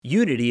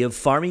Unity of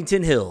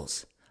Farmington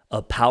Hills,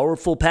 a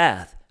powerful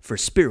path for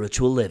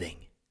spiritual living.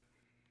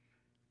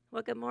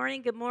 Well, good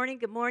morning, good morning,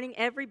 good morning,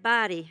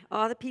 everybody.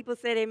 All the people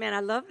said amen. I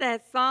love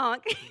that song.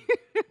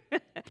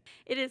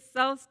 It is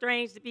so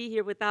strange to be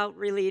here without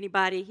really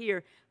anybody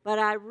here. But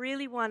I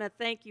really want to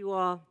thank you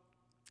all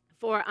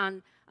for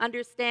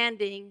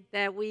understanding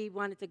that we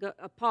wanted to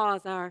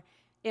pause our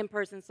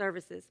in-person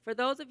services. For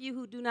those of you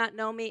who do not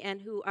know me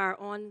and who are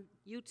on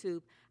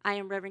YouTube, I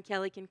am Reverend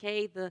Kelly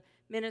Kincaid, the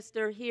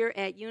minister here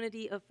at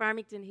Unity of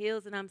Farmington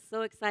Hills, and I'm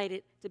so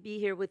excited to be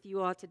here with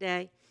you all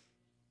today.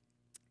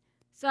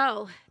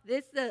 So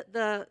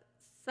the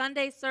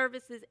Sunday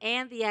services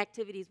and the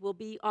activities will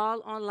be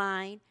all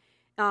online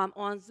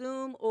on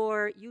Zoom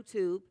or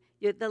YouTube.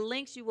 The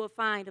links you will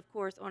find, of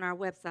course, on our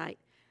website.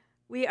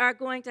 We are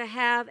going to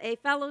have a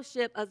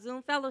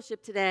Zoom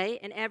fellowship today,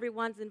 and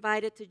everyone's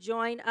invited to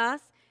join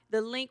us.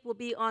 The link will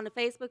be on the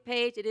Facebook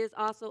page. It is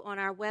also on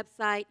our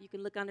website. You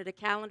can look under the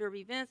calendar of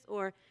events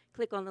or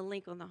click on the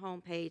link on the home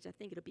page. I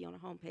think it'll be on the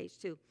home page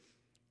too.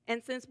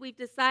 And since we've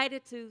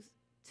decided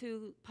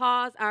to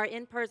pause our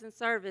in-person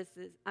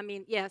services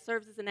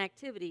and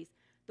activities,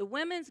 the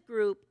women's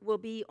group will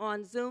be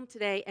on Zoom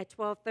today at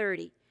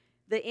 12:30.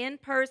 The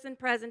in-person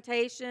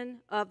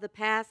presentation of the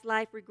past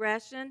life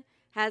regression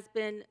has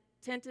been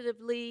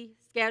tentatively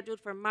scheduled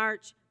for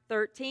March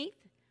 13th,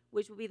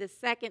 which will be the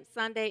second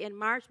Sunday in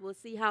March. We'll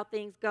see how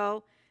things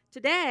go.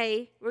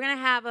 Today, we're going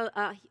to have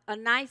a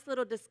nice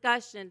little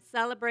discussion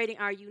celebrating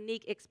our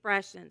unique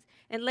expressions.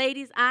 And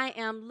ladies, I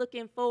am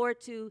looking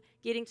forward to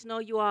getting to know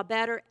you all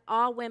better.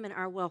 All women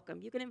are welcome.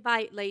 You can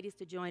invite ladies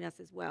to join us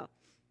as well.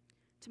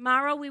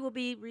 Tomorrow, we will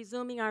be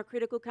resuming our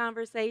Critical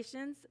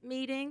Conversations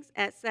meetings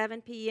at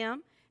 7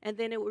 p.m., and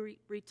then it will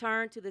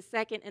return to the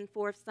second and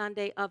fourth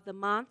Sunday of the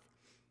month.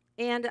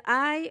 And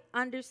I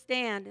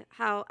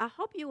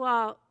hope you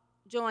all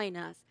join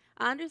us.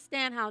 I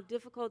understand how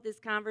difficult this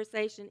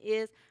conversation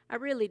is. I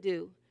really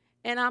do.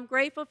 And I'm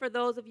grateful for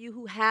those of you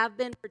who have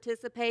been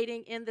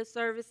participating in the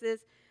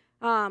services,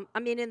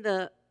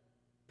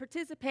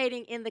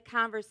 participating in the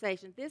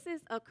conversation. This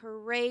is a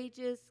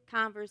courageous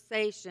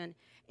conversation,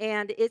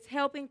 and it's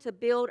helping to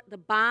build the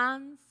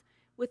bonds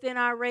within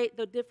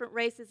the different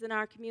races in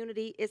our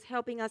community. It's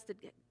helping us to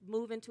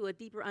move into a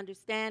deeper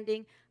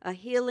understanding, a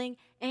healing,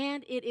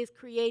 and it is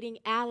creating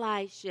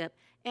allyship.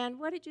 And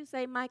what did you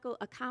say, Michael?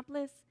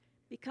 Accomplice?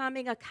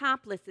 Becoming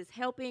accomplices,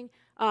 helping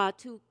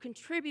to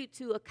contribute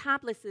to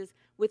accomplices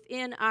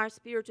within our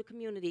spiritual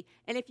community.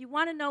 And if you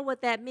want to know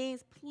what that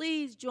means,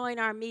 please join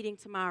our meeting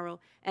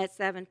tomorrow at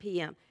 7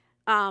 p.m.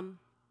 I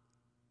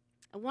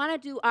want to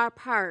do our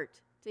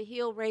part to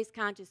heal race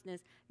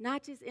consciousness,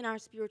 not just in our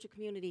spiritual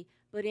community,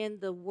 but in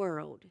the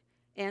world.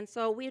 And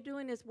so we're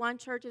doing this one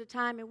church at a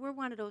time, and we're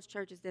one of those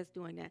churches that's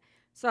doing that.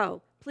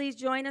 So please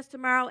join us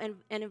tomorrow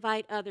and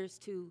invite others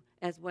to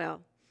as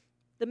well.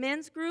 The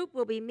men's group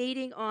will be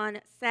meeting on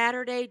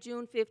Saturday,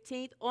 June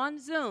 15th on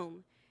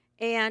Zoom,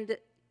 and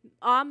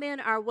all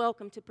men are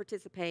welcome to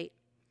participate.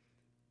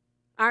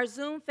 Our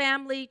Zoom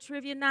family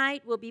trivia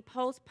night will be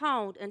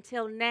postponed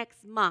until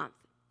next month.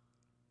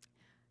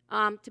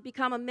 To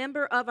become a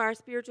member of our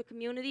spiritual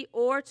community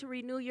or to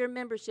renew your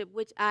membership,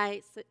 which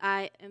I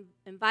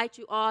invite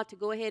you all to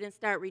go ahead and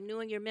start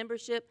renewing your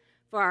membership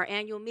for our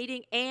annual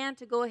meeting, and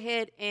to go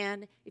ahead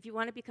and, if you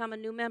want to become a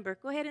new member,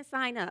 go ahead and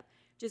sign up.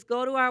 Just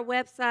go to our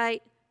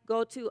website,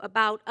 go to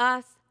About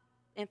Us,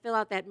 and fill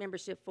out that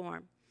membership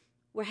form.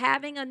 We're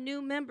having a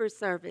new member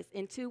service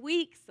in 2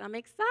 weeks. I'm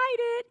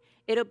excited.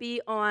 It'll be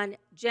on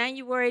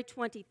January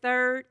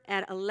 23rd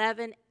at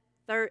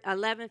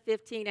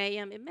 11:15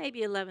 a.m. It may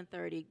be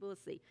 11:30. We'll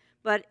see.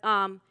 But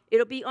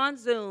it'll be on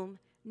Zoom.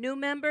 New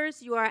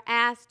members, you are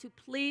asked to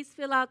please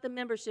fill out the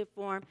membership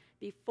form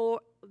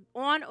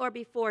on or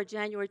before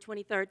January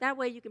 23rd. That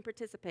way you can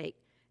participate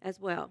as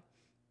well.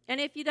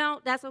 And if you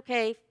don't, that's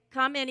okay.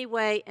 Come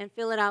anyway and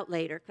fill it out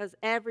later, because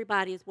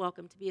everybody is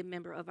welcome to be a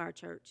member of our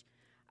church.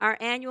 Our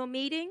annual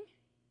meeting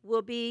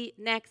will be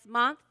next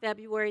month,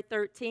 February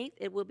 13th.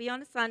 It will be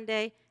on a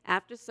Sunday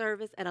after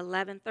service at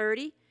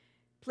 11:30.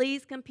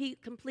 Please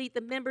complete the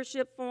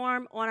membership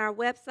form on our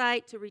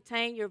website to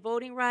retain your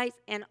voting rights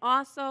and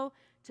also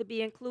to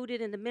be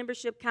included in the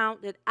membership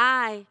count that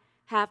I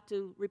have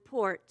to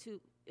report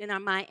to in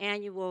my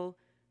annual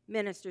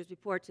minister's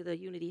report to the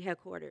Unity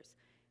headquarters.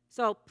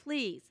 So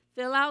please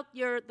fill out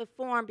the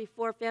form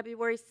before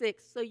February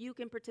 6th so you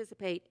can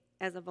participate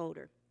as a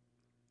voter.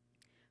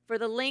 For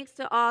the links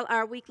to all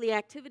our weekly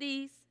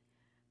activities,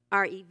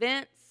 our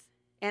events,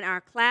 and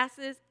our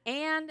classes,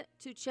 and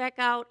to check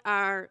out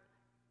our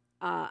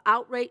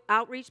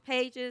outreach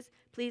pages,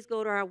 please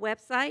go to our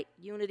website,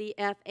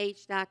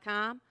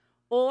 unityfh.com,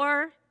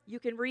 or you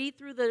can read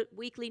through the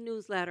weekly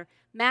newsletter.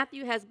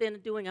 Matthew has been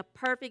doing a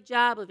perfect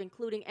job of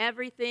including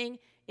everything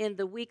in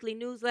the weekly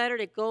newsletter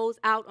that goes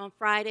out on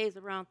Fridays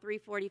around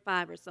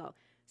 3:45 or so.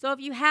 So if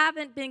you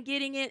haven't been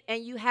getting it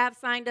and you have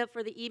signed up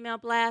for the email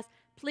blast,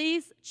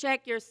 please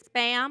check your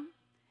spam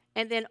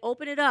and then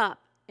open it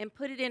up and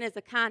put it in as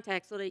a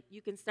contact so that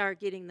you can start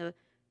getting the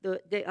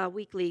the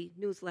weekly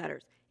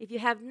newsletters. If you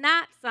have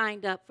not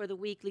signed up for the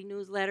weekly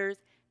newsletters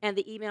and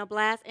the email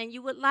blast and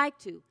you would like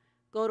to,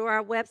 go to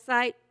our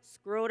website,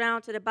 scroll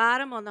down to the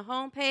bottom on the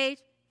home page,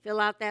 fill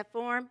out that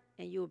form,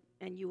 and you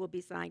will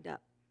be signed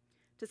up.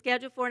 To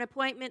schedule for an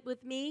appointment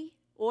with me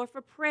or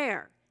for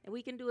prayer, and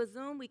we can do a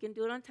Zoom, we can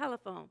do it on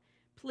telephone,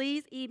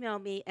 please email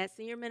me at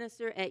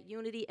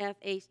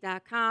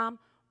seniorminister@unityfh.com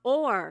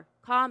or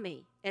call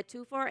me at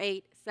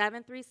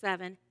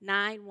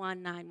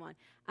 248-737-9191.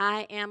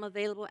 I am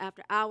available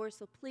after hours,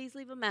 so please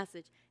leave a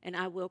message, and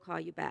I will call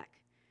you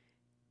back.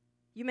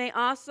 You may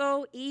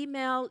also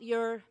email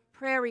your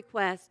prayer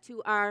requests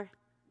to our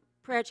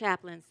prayer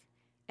chaplains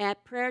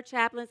at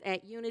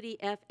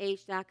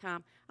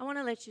prayerchaplains@unityfh.com. I want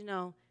to let you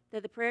know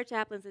that the prayer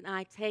chaplains and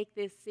I take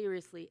this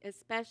seriously,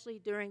 especially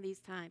during these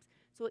times.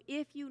 So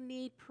if you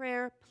need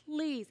prayer,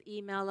 please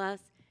email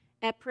us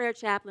at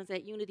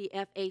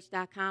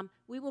prayerchaplains@unityfh.com.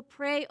 We will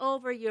pray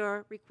over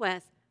your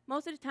request.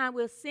 Most of the time,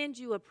 we'll send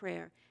you a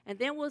prayer, and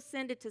then we'll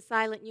send it to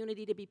Silent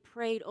Unity to be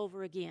prayed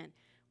over again.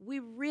 We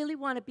really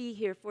want to be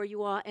here for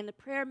you all, and the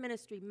prayer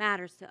ministry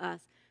matters to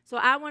us. So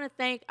I want to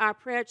thank our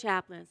prayer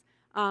chaplains,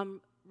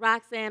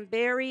 Roxanne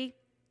Berry,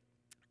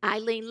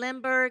 Eileen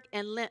Lindbergh,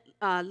 and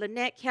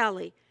Lynette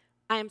Kelly.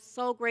 I am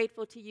so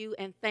grateful to you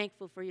and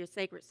thankful for your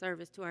sacred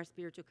service to our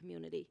spiritual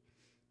community.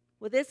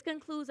 Well, this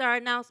concludes our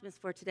announcements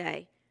for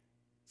today.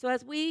 So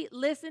as we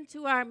listen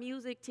to our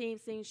music team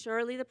sing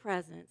Surely the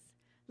Presence,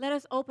 let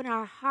us open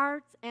our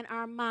hearts and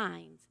our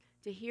minds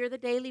to hear the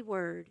daily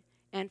word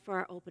and for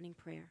our opening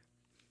prayer.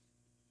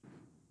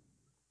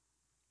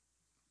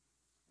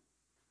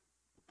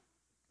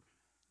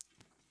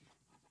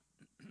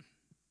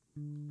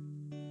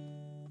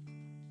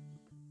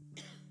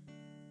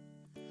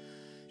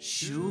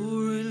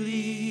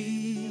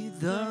 Surely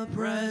the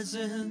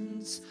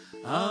presence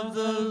of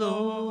the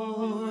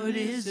Lord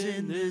is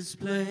in this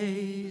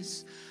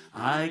place.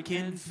 I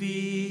can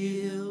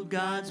feel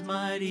God's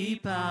mighty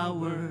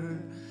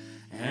power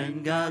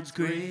and God's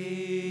grace.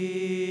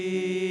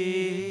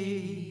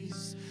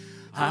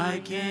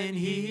 I can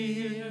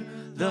hear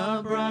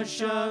the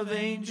brush of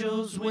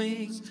angels'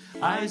 wings.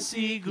 I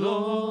see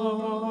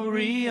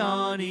glory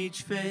on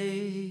each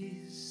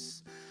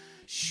face.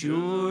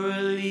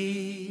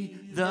 Surely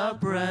the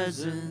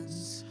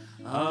presence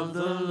of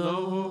the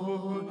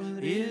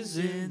Lord is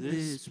in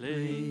this place.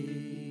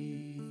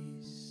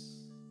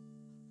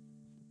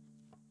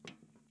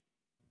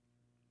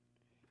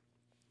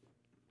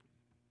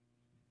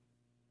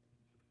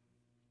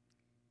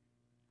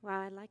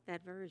 Wow, I like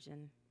that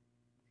version.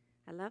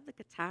 I love the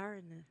guitar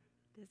and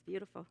it's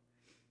beautiful.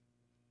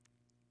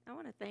 I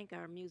want to thank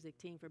our music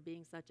team for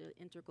being such an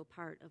integral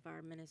part of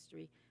our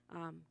ministry.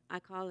 I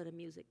call it a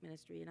music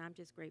ministry, and I'm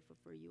just grateful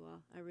for you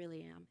all. I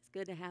really am. It's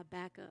good to have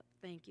backup.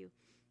 Thank you.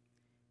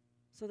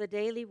 So the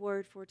daily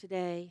word for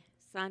today,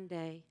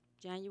 Sunday,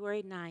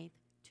 January 9th,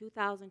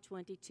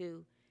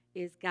 2022,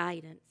 is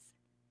guidance.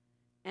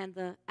 And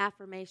the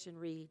affirmation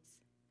reads,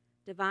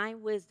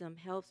 divine wisdom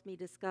helps me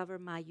discover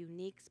my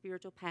unique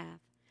spiritual path.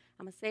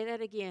 I'm going to say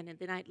that again, and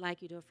then I'd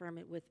like you to affirm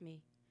it with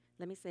me.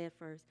 Let me say it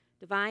first.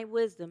 Divine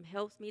wisdom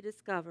helps me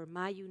discover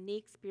my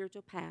unique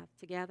spiritual path.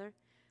 Together.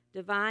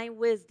 Divine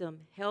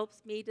wisdom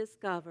helps me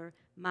discover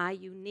my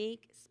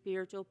unique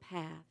spiritual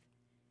path.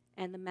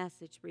 And the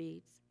message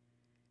reads,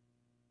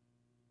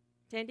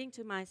 tending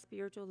to my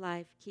spiritual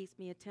life keeps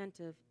me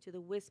attentive to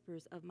the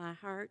whispers of my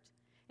heart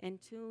and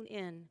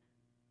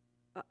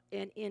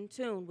in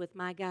tune with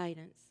my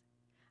guidance.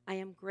 I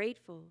am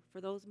grateful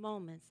for those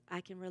moments I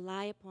can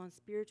rely upon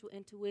spiritual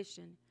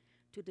intuition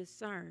to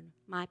discern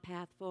my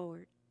path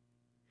forward.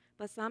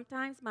 But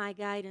sometimes my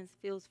guidance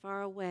feels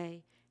far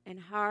away and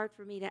hard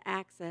for me to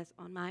access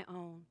on my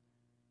own.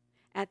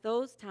 At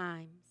those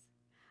times,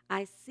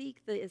 I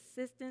seek the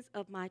assistance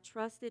of my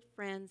trusted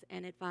friends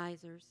and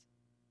advisors.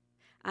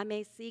 I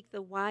may seek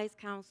the wise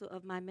counsel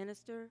of my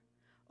minister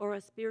or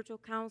a spiritual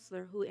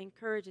counselor who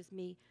encourages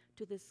me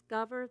to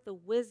discover the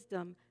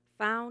wisdom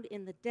found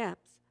in the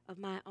depths of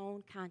my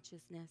own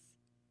consciousness.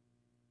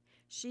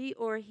 He,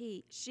 or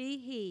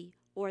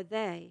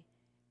they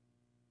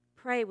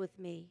pray with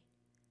me,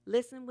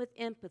 listen with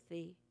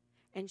empathy,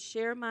 and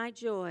share my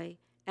joy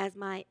as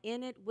my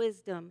innate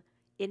wisdom,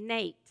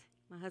 my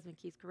husband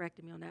keeps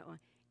correcting me on that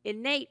one,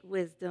 innate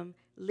wisdom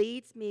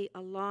leads me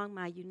along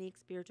my unique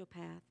spiritual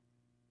path.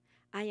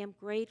 I am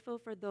grateful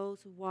for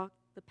those who walk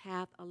the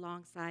path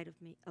alongside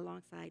me.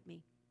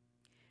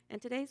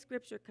 And today's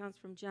scripture comes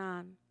from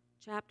John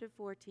chapter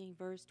 14,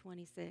 verse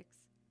 26.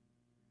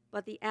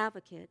 But the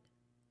advocate,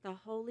 the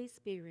Holy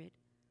Spirit,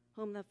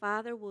 whom the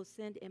Father will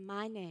send in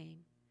my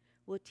name,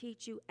 will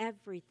teach you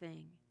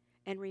everything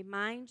and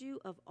remind you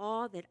of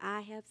all that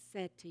I have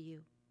said to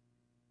you.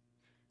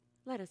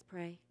 Let us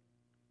pray.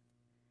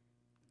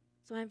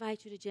 So I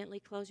invite you to gently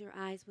close your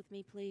eyes with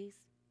me, please,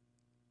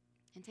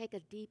 and take a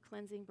deep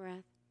cleansing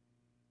breath.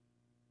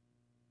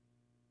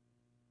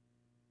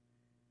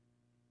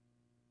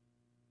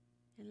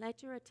 And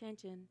let your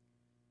attention,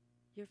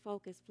 your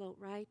focus float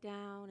right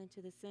down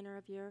into the center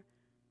of your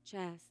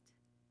chest,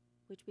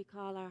 which we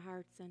call our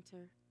heart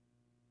center.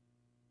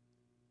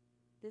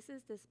 This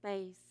is the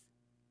space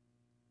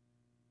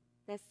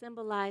that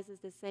symbolizes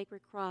the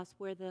sacred cross,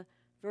 where the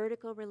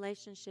vertical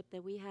relationship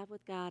that we have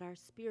with God, our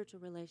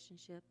spiritual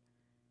relationship,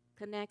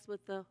 connects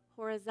with the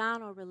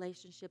horizontal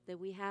relationship that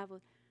we have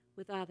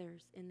with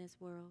others in this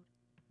world.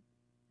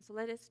 So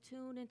let us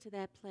tune into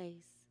that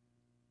place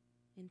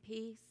in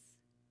peace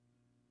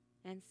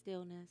and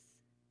stillness.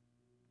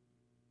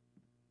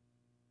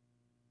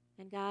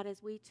 And God,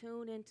 as we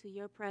tune into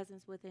your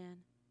presence within,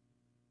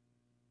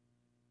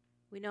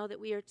 we know that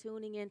we are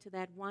tuning into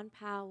that one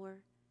power,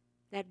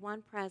 that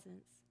one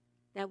presence,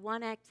 that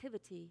one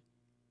activity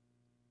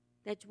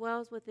that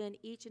dwells within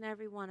each and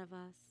every one of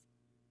us,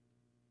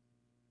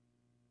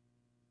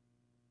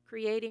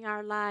 creating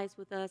our lives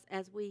with us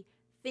as we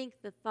think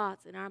the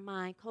thoughts in our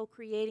mind,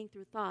 co-creating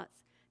through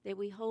thoughts that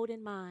we hold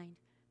in mind,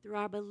 through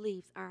our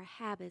beliefs, our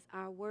habits,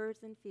 our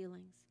words and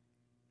feelings.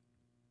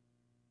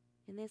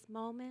 In this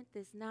moment,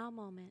 this now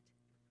moment,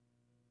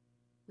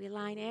 we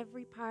align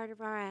every part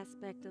of our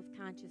aspect of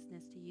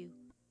consciousness to you.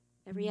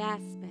 Every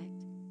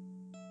aspect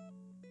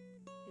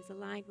is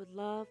aligned with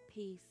love,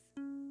 peace,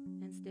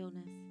 and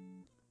stillness.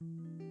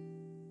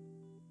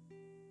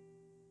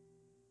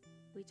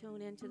 We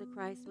tune into the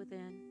Christ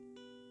within.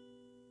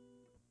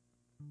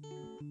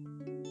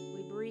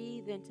 We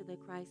breathe into the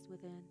Christ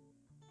within.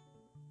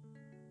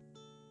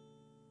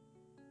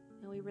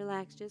 And we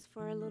relax just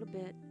for a little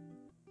bit,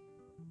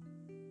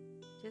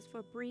 just for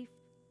a brief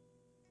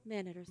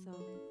minute or so.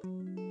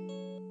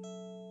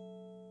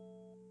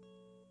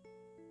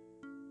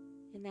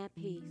 In that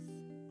peace.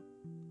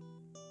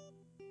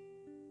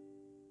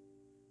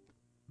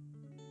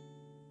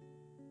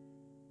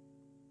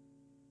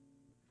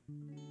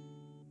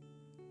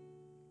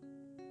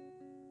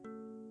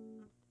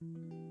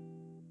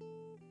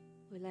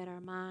 We let our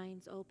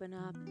minds open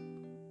up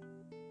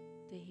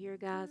to hear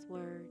God's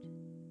word.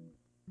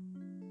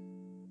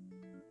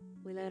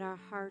 We let our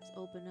hearts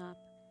open up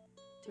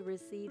to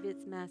receive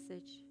its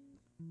message.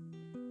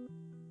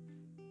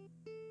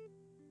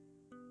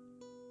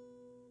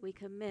 We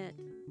commit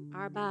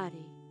our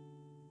body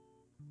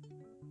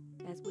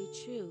as we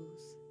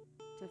choose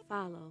to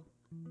follow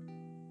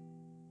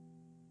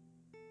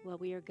what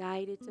we are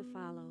guided to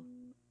follow,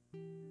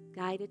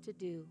 guided to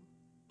do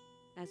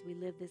as we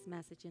live this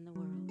message in the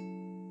world.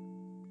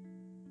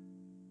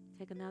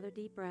 Take another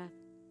deep breath.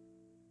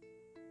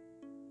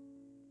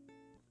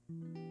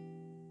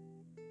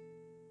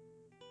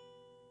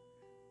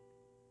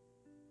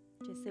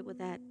 Just sit with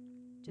that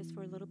just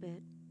for a little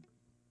bit.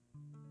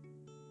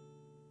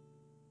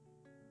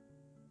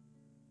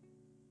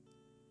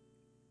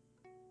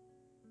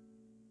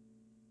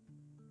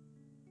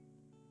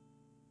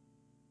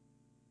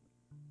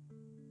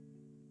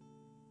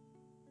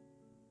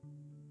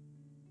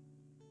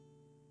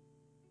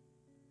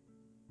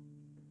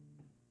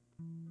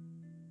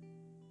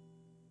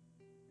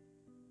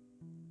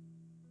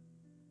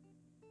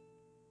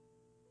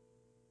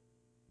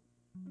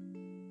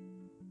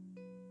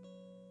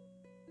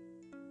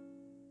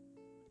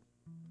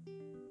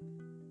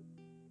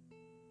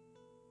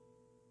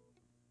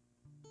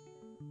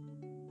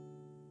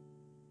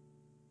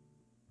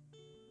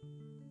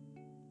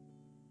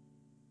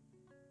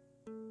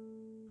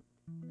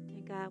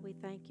 And God, we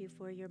thank you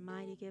for your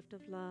mighty gift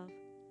of love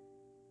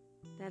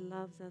that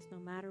loves us no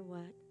matter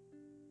what.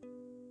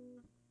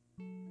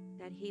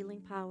 That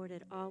healing power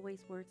that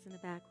always works in the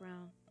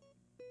background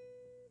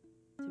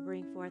to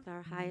bring forth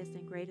our highest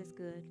and greatest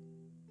good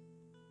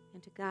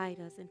and to guide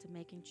us into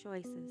making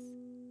choices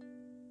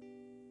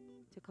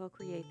to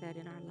co-create that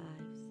in our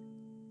lives.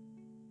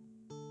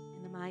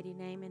 In the mighty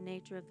name and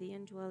nature of the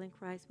indwelling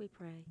Christ we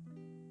pray.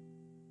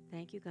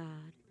 Thank you,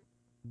 God.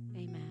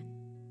 Amen.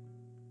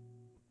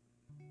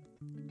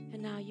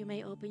 And now you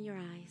may open your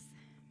eyes.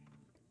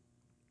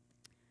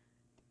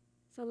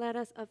 So let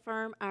us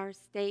affirm our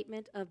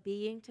statement of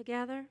being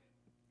together.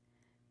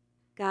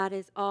 God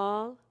is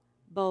all,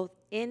 both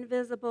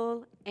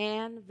invisible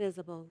and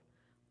visible.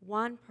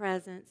 One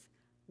presence,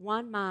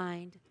 one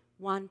mind,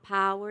 one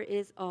power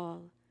is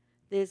all.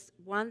 This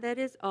one that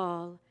is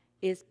all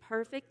is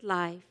perfect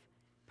life,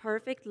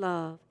 perfect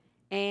love,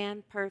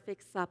 and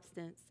perfect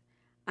substance.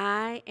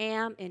 I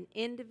am an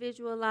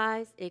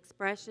individualized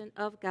expression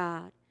of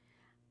God.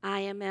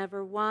 I am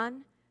ever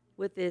one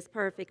with this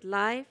perfect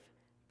life,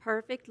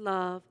 perfect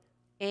love,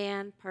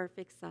 and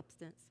perfect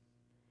substance.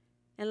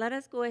 And let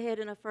us go ahead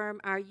and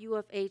affirm our U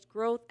of H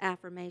growth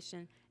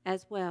affirmation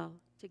as well.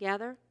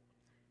 Together,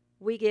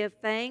 we give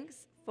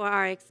thanks for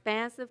our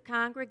expansive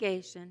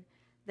congregation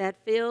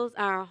that fills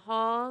our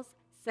halls,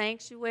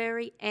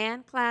 sanctuary,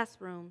 and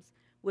classrooms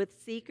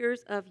with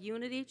seekers of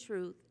unity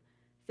truth,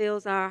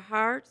 fills our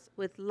hearts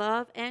with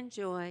love and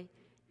joy,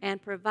 and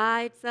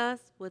provides us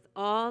with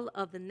all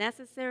of the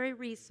necessary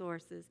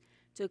resources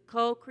to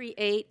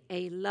co-create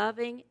a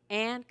loving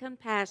and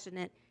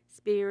compassionate,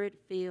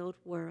 spirit-filled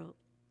world.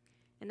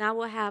 And now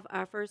we'll have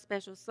our first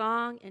special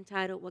song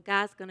entitled What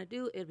God's Gonna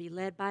Do. It'll be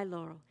led by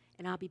Laurel,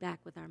 and I'll be back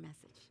with our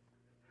message.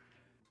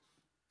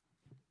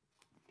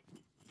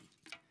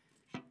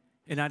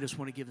 And I just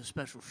want to give a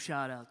special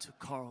shout out to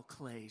Carl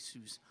Clays,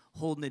 who's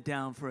holding it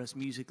down for us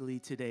musically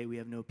today. We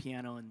have no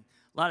piano, and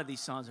a lot of these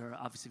songs are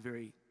obviously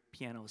very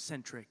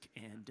piano-centric,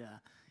 and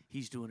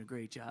he's doing a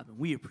great job, and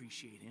we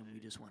appreciate him. We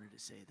just wanted to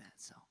say that.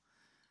 So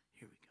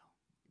here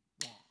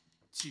we go. 1,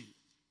 2,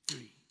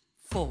 3,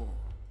 4.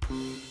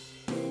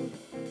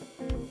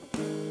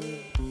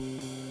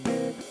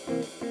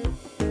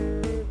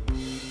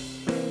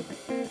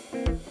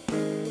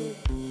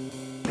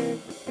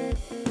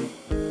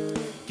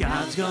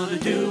 God's gonna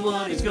do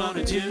what he's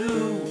gonna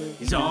do.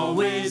 He's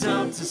always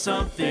up to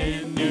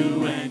something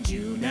new, and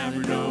you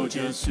never know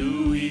just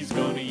who he's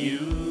gonna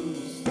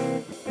use.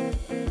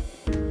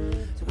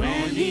 So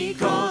when he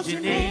calls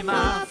your name,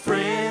 my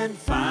friend,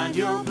 find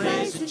your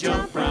place and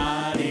jump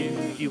right in.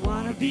 If you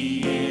wanna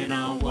be in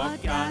on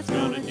what God's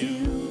gonna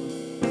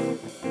do.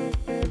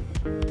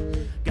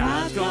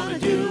 God's gonna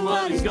do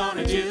what he's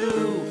gonna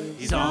do.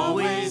 He's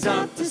always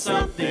up to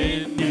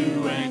something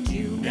new, and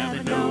you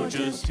never know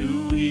just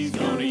who he's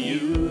gonna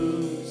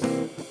use.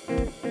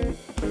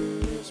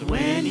 So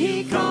when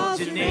he calls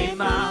your name,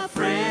 my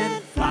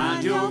friend,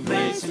 find your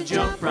place and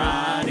jump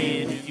right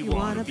in. If you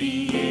wanna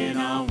be in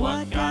on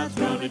what God's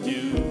gonna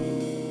do.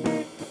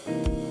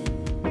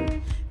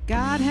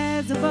 God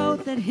has a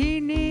boat that he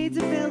needs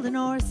a building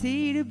or a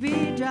sea to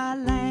be dry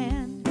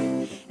land.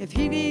 If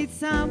he needs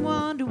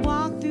someone to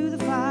walk through the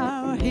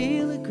fire or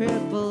heal a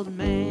crippled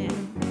man,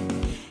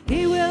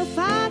 he will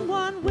find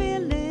one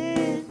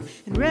willing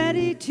and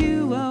ready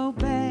to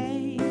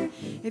obey.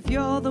 If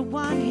you're the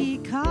one he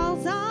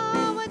calls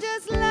on, well,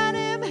 just let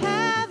him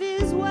have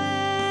his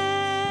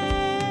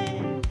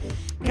way.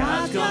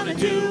 God's gonna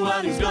do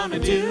what he's gonna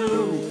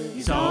do.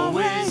 He's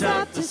always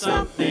up to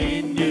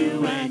something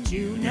new, and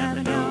you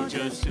never know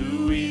just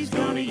who he's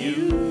gonna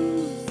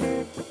use.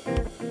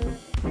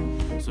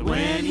 So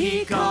when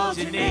he calls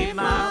your name,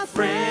 my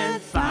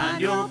friend, find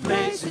your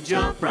place and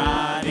jump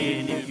right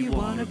in. If you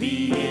wanna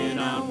be in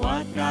on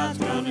what God's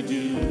gonna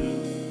do.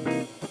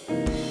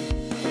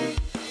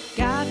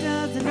 God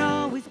doesn't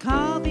always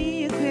call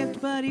the equipped,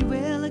 but he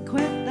will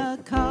equip the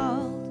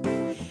called.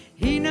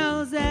 He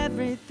knows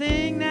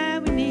everything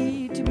that we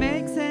need to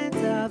make sense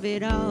of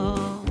it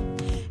all.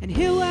 And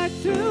he'll work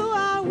through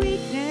our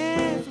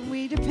weakness when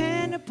we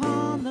depend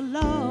upon the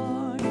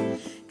Lord.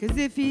 'Cause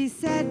if he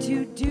said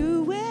to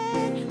do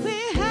it, we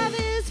have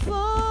his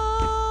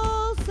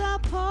full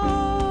support.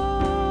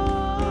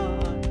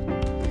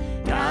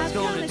 God's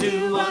gonna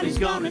do what he's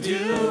gonna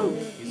do.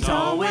 He's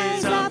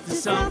always up to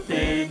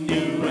something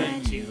new,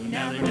 and you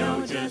never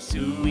know just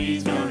who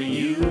he's gonna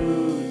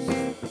use.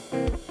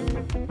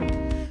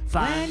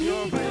 Find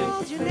your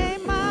Called your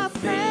name, my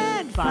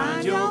friend.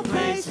 Find your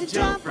place and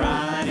jump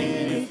right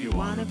in. If you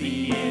wanna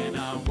be in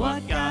on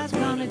what God's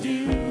gonna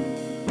do.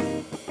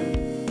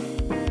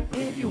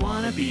 If you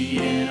wanna be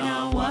in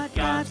on what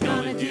God's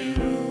gonna do.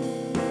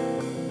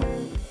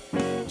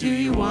 Do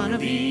you wanna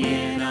be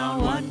in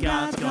on what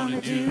God's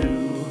gonna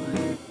do?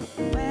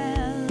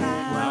 Well,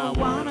 I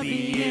wanna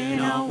be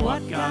in on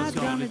what God's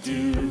gonna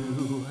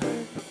do.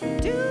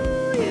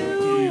 do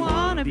you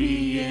Wanna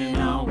be in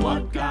on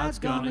what God's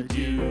gonna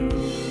do.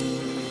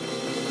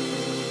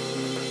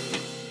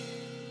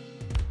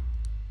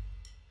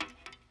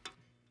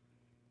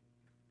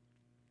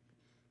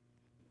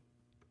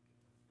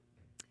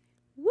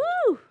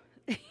 Woo!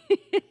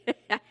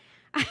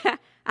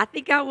 I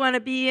think I want to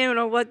be in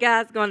on what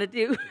God's going to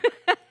do.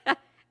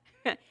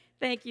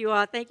 Thank you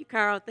all. Thank you,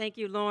 Carl. Thank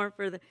you, Lauren,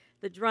 for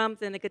the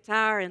drums and the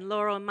guitar, and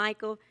Laurel and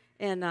Michael,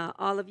 and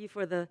all of you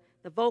for the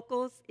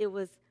vocals. It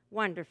was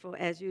wonderful,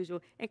 as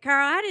usual. And,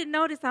 Carl, I didn't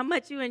notice how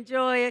much you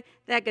enjoy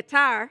that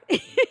guitar.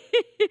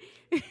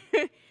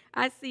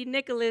 I see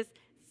Nicholas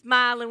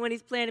smiling when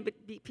he's playing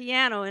the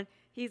piano, and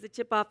he's a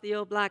chip off the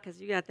old block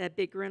because you got that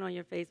big grin on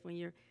your face when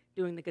you're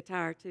doing the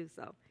guitar, too.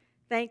 So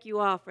thank you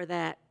all for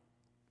that.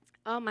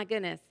 Oh, my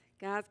goodness.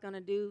 God's going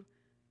to do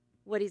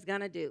what he's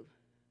going to do.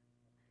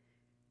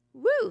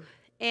 Woo!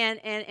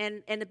 And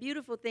the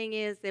beautiful thing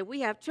is that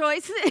we have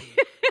choice.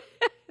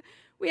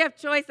 We have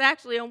choice,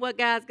 actually, on what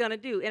God's going to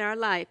do in our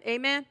life.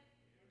 Amen?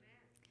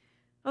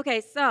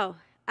 Okay, so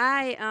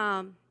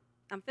I'm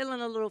feeling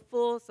a little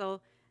full,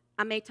 so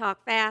I may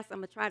talk fast. I'm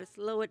going to try to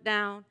slow it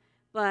down.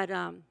 But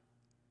I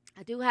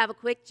do have a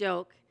quick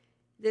joke.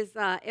 This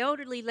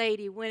elderly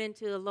lady went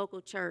into a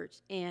local church,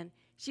 and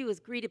she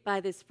was greeted by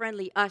this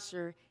friendly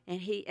usher,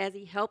 and as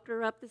he helped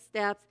her up the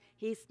steps,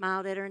 he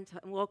smiled at her and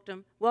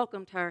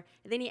welcomed her.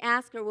 And then he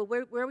asked her, well,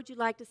 where would you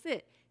like to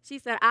sit? She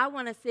said, I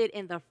want to sit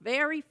in the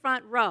very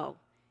front row.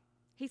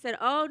 He said,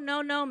 oh,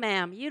 no,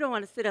 ma'am. You don't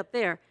want to sit up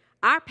there.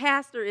 Our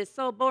pastor is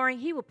so boring,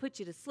 he will put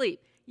you to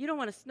sleep. You don't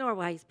want to snore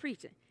while he's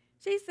preaching.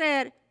 She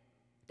said,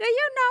 do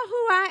you know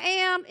who I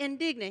am?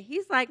 Indignant.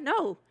 He's like,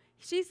 no.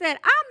 She said,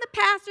 I'm the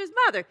pastor's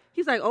mother.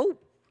 He's like, oh.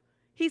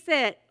 He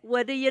said,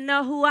 well, do you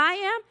know who I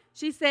am?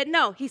 She said,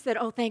 no. He said,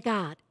 oh, thank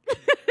God.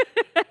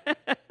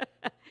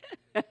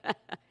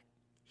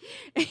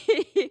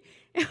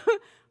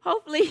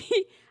 Hopefully,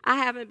 I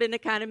haven't been the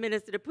kind of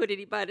minister to put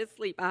anybody to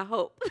sleep, I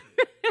hope.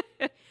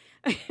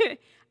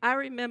 I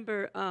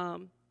remember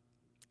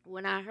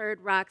when I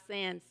heard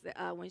Roxanne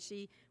when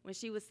she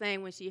was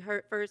saying when she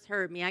first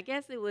heard me. I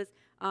guess it was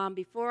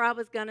before I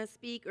was going to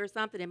speak or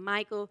something, and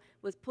Michael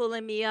was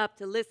pulling me up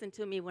to listen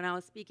to me when I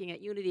was speaking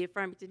at Unity of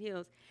Farmington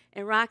Hills.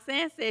 And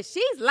Roxanne said,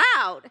 she's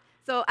loud.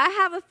 So I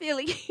have a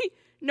feeling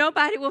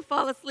nobody will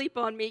fall asleep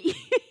on me.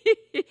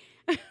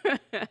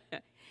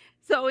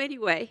 So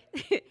anyway,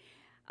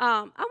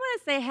 I want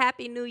to say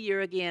Happy New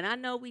Year again. I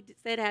know we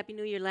said Happy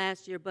New Year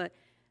last year, but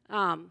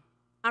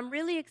I'm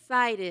really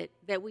excited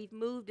that we've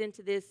moved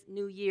into this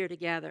new year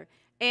together.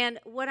 And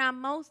what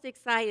I'm most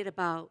excited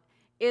about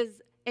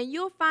is, and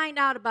you'll find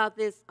out about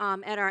this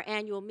at our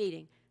annual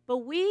meeting, but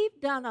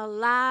we've done a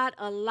lot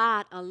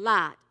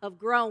of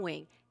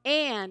growing,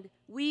 and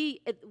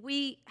we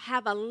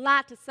have a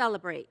lot to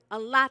celebrate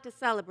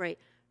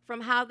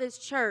from how this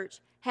church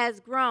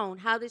has grown,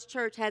 how this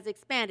church has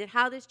expanded,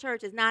 how this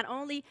church has not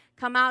only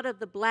come out of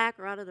the black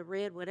or out of the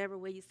red, whatever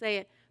way you say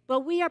it, but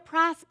we are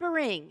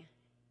prospering.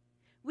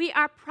 We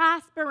are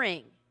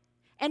prospering.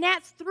 And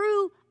that's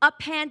through a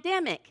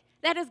pandemic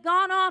that has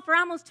gone on for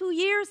almost 2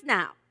 years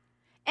now.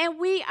 And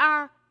we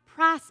are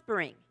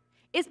prospering.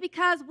 It's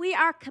because we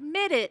are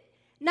committed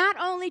not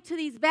only to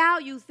these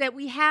values that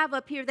we have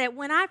up here, that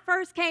when I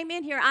first came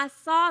in here, I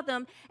saw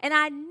them and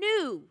I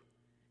knew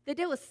that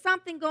there was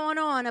something going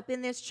on up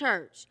in this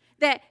church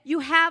that you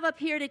have up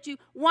here, that you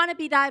want to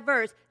be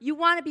diverse, you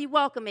want to be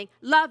welcoming,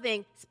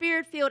 loving,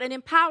 spirit-filled, and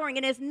empowering.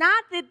 And it's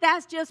not that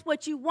that's just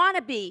what you want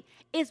to be,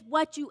 it's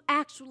what you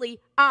actually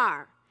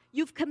are.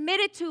 You've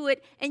committed to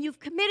it, and you've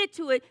committed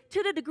to it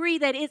to the degree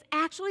that it's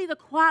actually the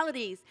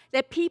qualities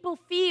that people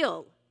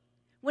feel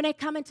when they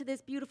come into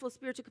this beautiful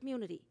spiritual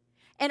community.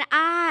 And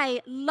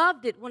I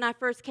loved it when I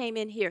first came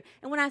in here.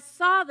 And when I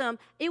saw them,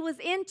 it was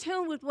in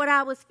tune with what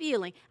I was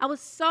feeling. I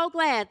was so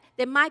glad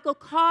that Michael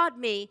called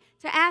me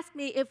to ask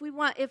me if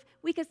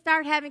we could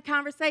start having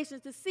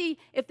conversations to see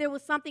if there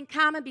was something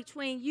common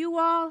between you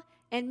all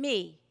and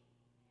me.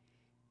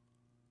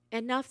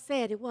 And Nuff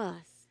said it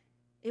was.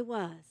 It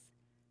was.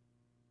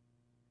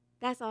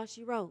 That's all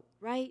she wrote,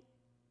 right?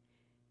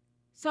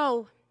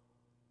 So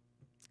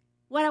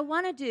what I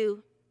want to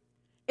do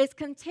is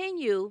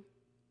continue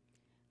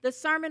the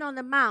Sermon on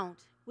the Mount,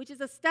 which is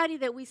a study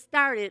that we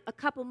started a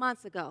couple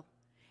months ago.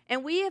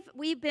 And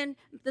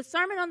the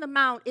Sermon on the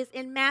Mount is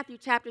in Matthew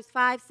chapters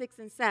 5, 6,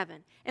 and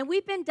 7. And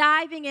we've been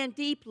diving in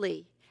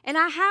deeply. And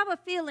I have a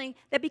feeling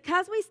that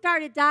because we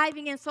started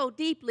diving in so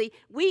deeply,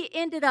 we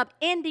ended up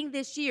ending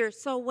this year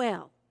so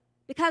well.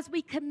 Because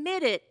we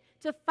committed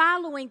to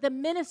following the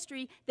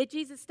ministry that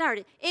Jesus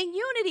started. In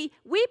Unity,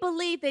 we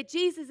believe that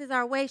Jesus is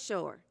our way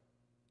shower.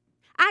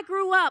 I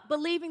grew up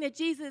believing that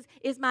Jesus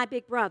is my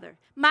big brother.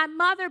 My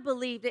mother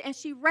believed it, and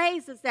she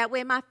raised us that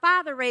way. My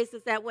father raised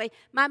us that way.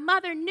 My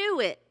mother knew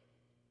it.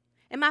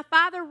 And my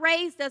father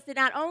raised us that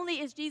not only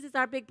is Jesus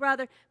our big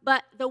brother,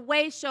 but the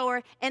way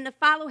shower and to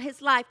follow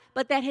his life,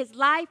 but that his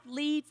life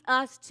leads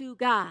us to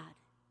God.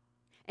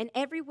 And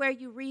everywhere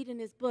you read in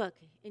his book,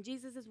 in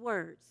Jesus'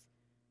 words,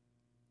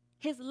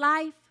 his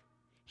life,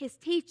 his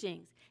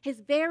teachings, his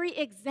very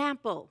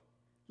example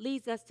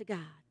leads us to God.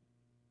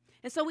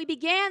 And so we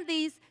began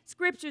these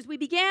scriptures, we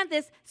began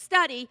this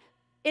study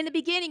in the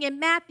beginning in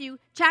Matthew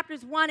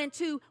chapters 1 and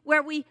 2,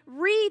 where we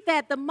read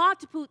that the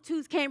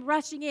multitudes came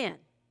rushing in.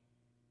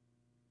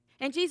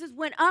 And Jesus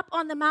went up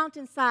on the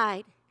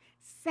mountainside,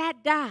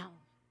 sat down.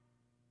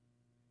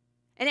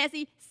 And as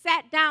he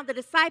sat down, the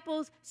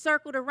disciples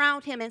circled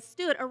around him and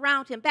stood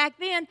around him. Back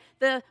then,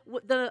 the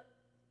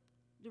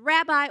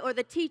rabbi or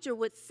the teacher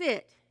would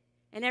sit,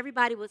 and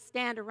everybody would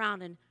stand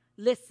around and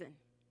listen.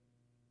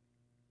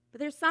 But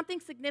there's something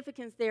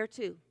significant there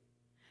too.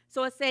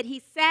 So it said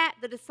he sat,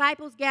 the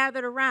disciples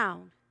gathered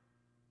around,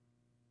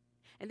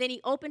 and then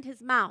he opened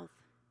his mouth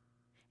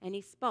and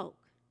he spoke.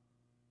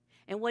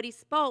 And what he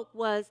spoke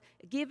was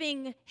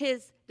giving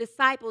his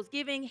disciples,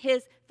 giving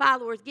his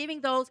followers,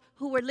 giving those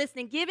who were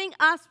listening, giving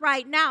us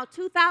right now,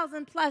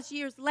 2,000 plus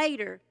years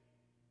later,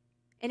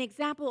 an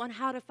example on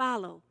how to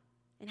follow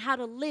and how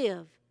to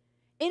live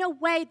in a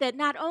way that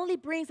not only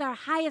brings our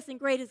highest and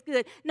greatest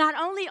good, not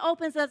only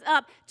opens us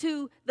up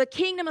to the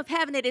kingdom of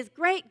heaven, it is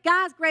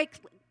God's great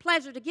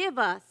pleasure to give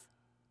us,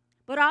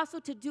 but also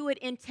to do it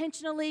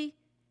intentionally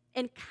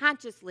and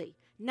consciously,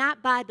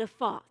 not by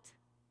default.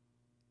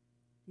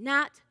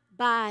 Not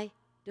by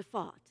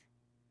default.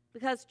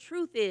 Because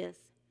truth is,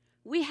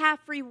 we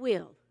have free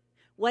will.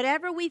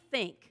 Whatever we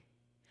think,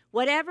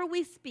 whatever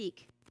we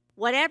speak,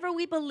 whatever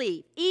we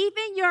believe,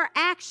 even your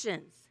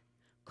actions,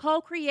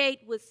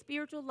 co-create with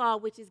spiritual law,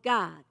 which is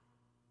God,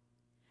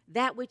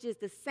 that which is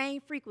the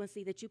same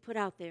frequency that you put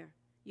out there.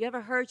 You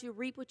ever heard you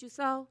reap what you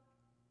sow?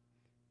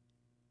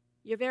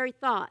 Your very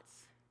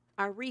thoughts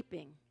are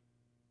reaping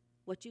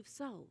what you've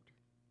sowed.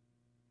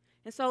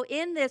 And so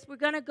in this, we're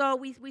going to go,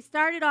 we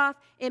started off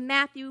in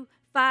Matthew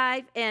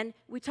 5, and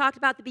we talked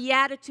about the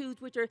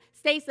Beatitudes, which are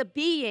states of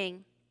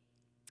being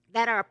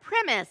that are a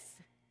premise,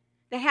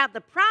 that have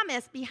the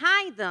promise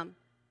behind them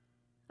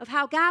of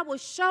how God will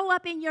show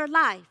up in your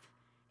life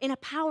in a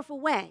powerful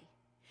way.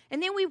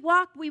 And then we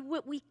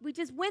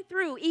just went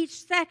through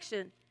each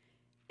section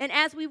And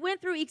as we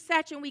went through each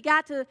section, we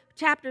got to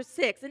chapter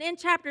 6. And in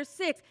chapter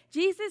 6,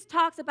 Jesus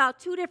talks about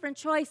two different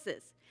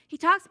choices. He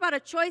talks about a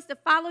choice to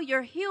follow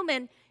your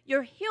human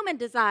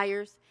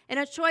desires and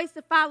a choice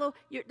to follow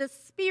the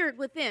spirit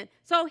within.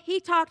 So he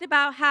talked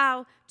about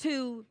how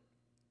to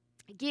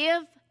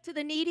give to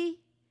the needy,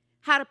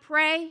 how to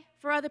pray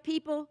for other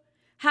people,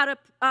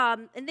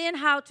 and then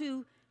how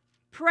to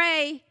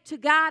pray to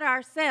God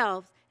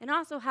ourselves, and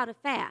also how to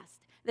fast.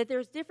 That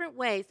there's different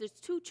ways. There's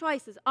two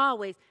choices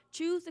always.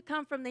 Choose to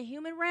come from the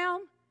human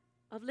realm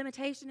of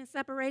limitation and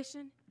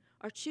separation,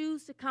 or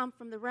choose to come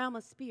from the realm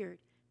of spirit,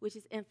 which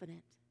is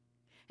infinite.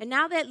 And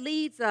now that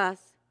leads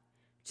us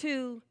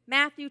to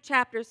Matthew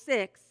chapter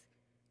 6,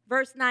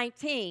 verse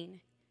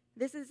 19.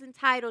 This is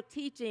entitled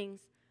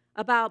Teachings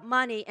About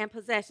Money and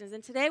Possessions.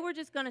 And today we're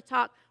just going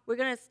to we're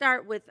going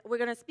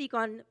to speak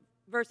on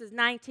verses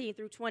 19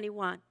 through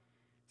 21.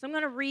 So I'm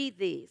going to read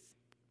these.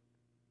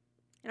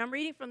 And I'm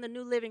reading from the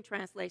New Living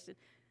Translation.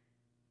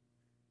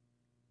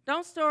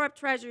 Don't store up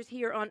treasures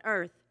here on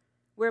earth,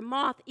 where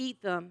moth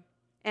eat them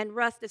and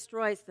rust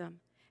destroys them,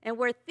 and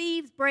where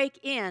thieves break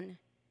in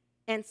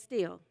and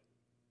steal.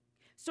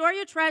 Store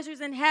your treasures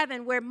in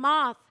heaven, where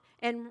moth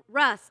and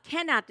rust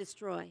cannot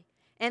destroy,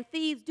 and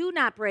thieves do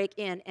not break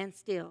in and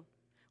steal.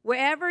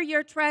 Wherever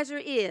your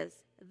treasure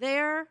is,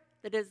 there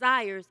the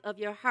desires of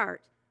your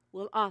heart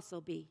will also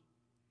be.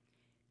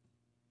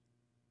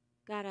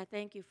 God, I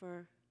thank you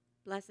for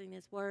blessing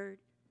this word,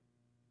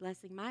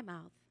 blessing my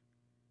mouth,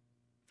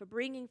 for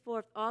bringing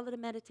forth all of the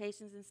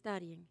meditations and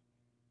studying,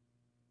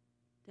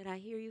 that I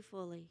hear you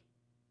fully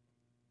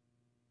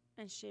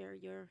and share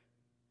your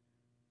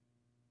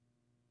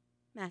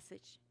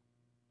message.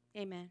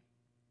 Amen.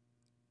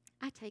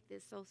 I take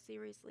this so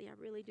seriously, I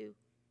really do.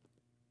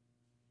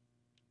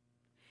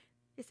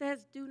 It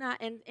says, do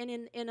not, and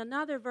in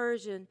another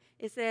version,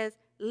 it says,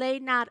 lay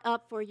not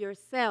up for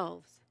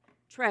yourselves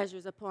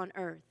treasures upon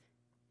earth.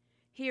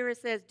 Here it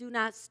says, do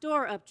not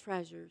store up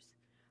treasures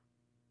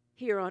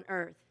here on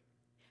earth.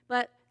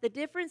 But the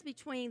difference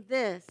between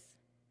this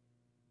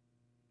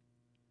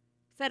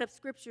set of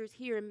scriptures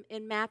here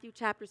in Matthew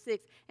chapter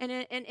 6,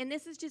 and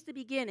this is just the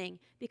beginning,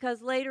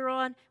 because later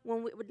on,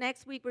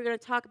 next week, we're going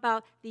to talk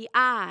about the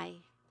eye.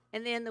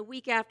 And then the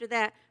week after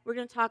that, we're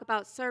going to talk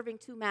about serving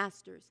two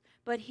masters.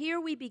 But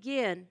here we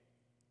begin,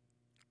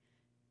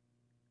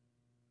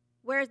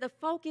 where the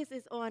focus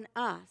is on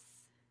us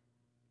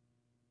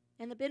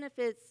and the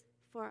benefits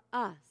for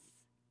us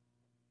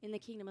in the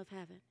kingdom of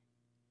heaven.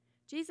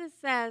 Jesus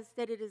says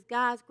that it is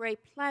God's great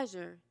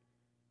pleasure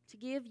to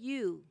give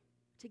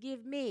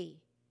me,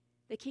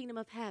 the kingdom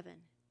of heaven.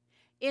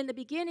 In the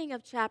beginning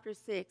of chapter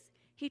 6,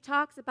 he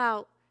talks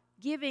about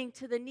giving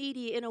to the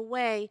needy in a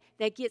way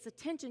that gets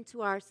attention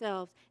to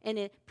ourselves, and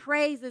it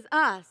praises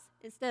us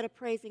instead of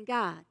praising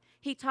God.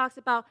 He talks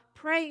about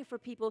praying for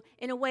people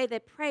in a way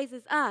that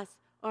praises us,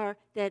 or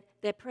that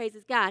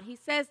praises God. He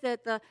says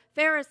that the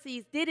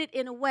Pharisees did it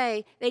in a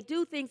way, they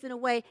do things in a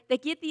way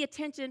that get the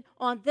attention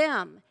on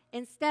them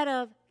instead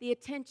of the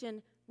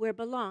attention where it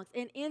belongs.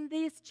 And in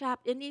these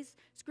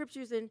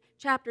scriptures in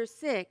chapter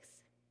 6,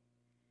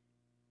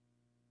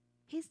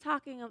 he's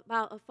talking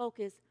about a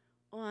focus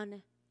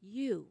on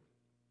you.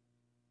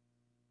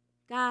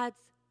 God's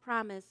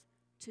promise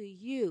to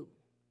you.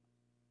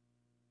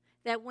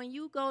 That when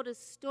you go to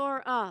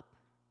store up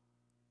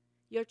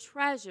your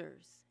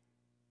treasures,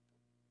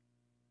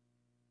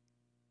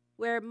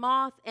 where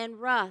moth and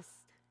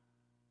rust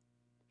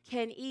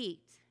can eat,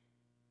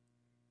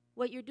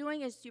 what you're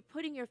doing is you're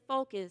putting your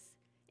focus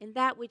in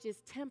that which is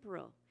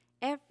temporal.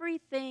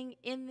 Everything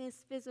in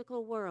this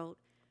physical world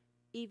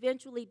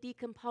eventually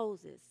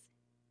decomposes,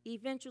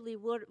 eventually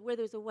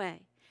withers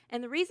away.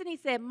 And the reason he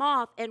said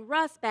moth and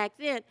rust back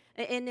then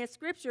in this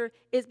scripture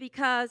is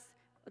because,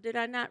 did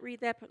I not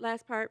read that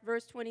last part?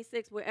 Verse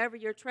 26, wherever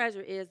your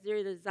treasure is,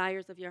 there the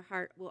desires of your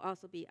heart will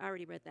also be. I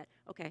already read that.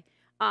 Okay.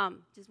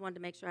 Just wanted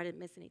to make sure I didn't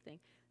miss anything.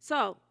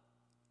 So,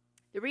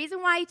 the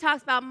reason why he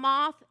talks about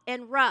moth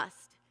and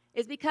rust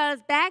is because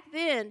back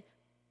then,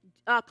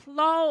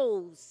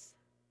 clothes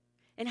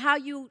and how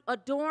you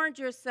adorned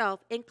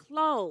yourself in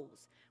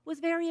clothes was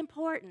very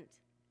important.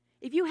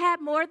 If you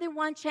had more than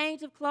one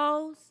change of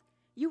clothes,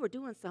 you were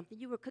doing something.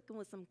 You were cooking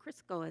with some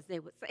Crisco, as they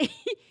would say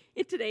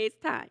in today's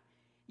time.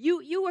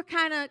 You were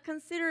kind of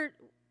considered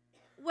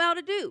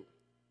well-to-do.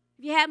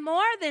 If you had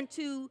more than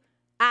two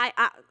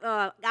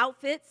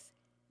outfits,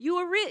 you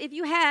were if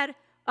you had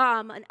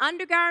an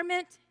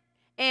undergarment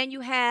and you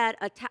had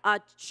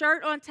a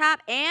shirt on top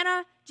and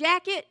a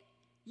jacket,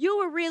 you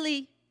were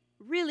really,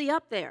 really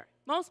up there.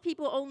 Most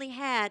people only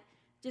had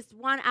just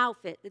one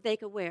outfit that they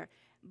could wear.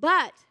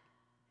 But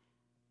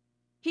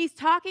he's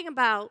talking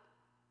about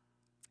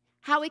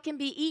how it can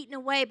be eaten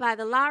away by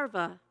the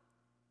larvae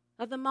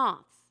of the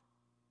moths.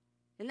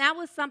 And that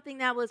was something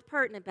that was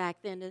pertinent back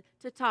then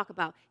to talk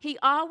about. He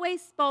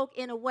always spoke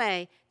in a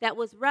way that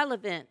was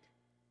relevant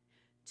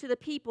to the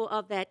people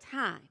of that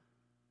time.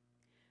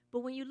 But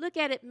when you look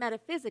at it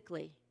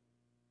metaphysically,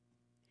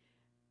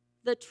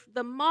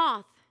 the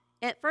moth,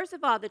 and first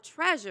of all, the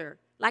treasure,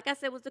 like I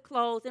said, was the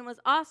clothes, and was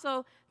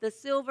also the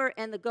silver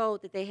and the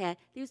gold that they had.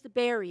 They used to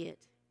bury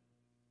it.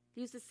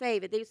 They used to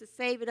save it. They used to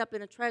save it up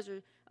in a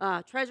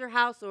treasure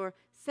house or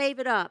save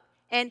it up.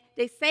 And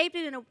they saved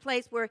it in a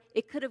place where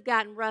it could have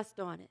gotten rust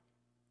on it.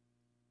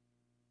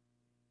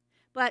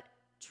 But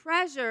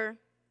treasure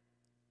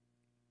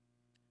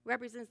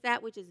represents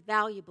that which is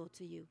valuable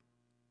to you.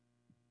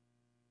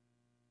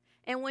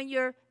 And when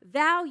your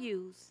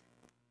values,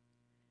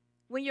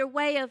 when your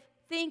way of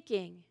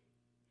thinking,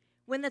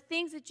 when the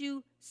things that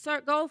you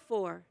go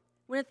for,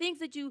 when the things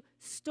that you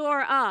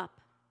store up,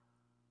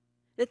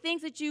 the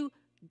things that you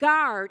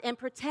guard and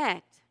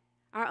protect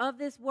are of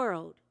this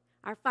world,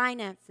 our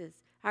finances,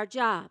 our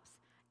jobs,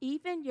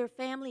 even your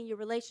family and your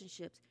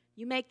relationships,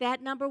 you make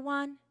that number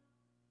one,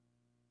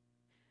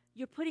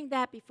 you're putting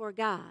that before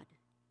God.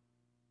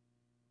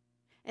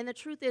 And the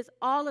truth is,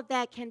 all of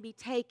that can be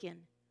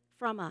taken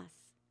from us,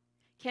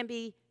 can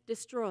be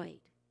destroyed.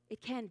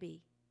 It can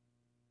be.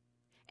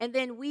 And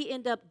then we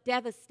end up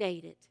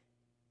devastated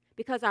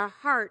because our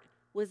heart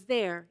was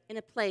there in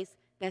a place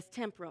that's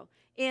temporal.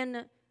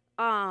 In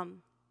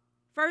 1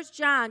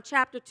 John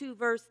chapter 2,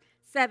 verse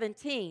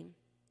 17,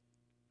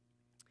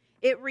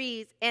 it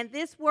reads, "And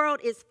this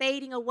world is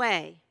fading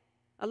away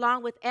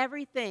along with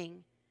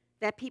everything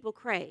that people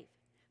crave."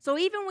 So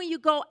even when you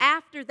go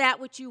after that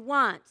which you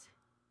want,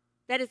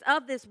 that is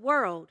of this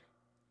world,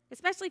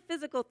 especially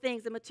physical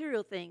things and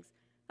material things,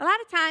 a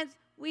lot of times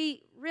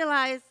we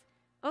realize,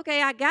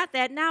 okay, I got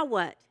that, now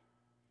what?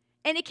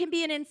 And it can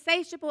be an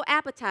insatiable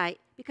appetite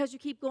because you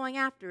keep going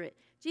after it.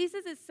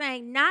 Jesus is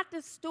saying not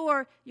to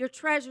store your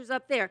treasures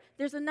up there.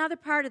 There's another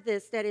part of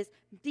this that is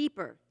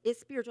deeper. It's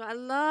spiritual. I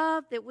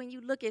love that when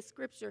you look at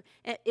Scripture,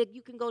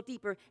 you can go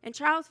deeper. And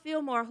Charles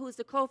Fillmore, who is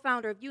the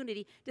co-founder of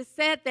Unity, just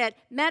said that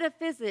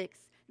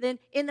metaphysics then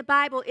in the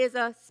Bible is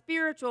a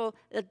spiritual,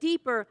 a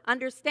deeper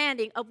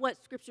understanding of what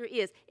Scripture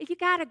is. If you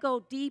got to go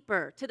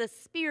deeper to the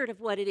spirit of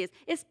what it is,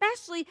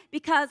 especially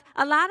because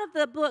a lot of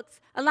the books,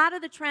 a lot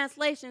of the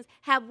translations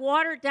have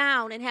watered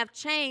down and have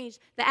changed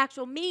the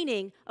actual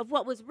meaning of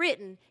what was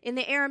written in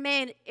the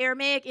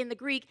Aramaic, in the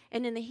Greek,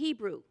 and in the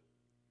Hebrew.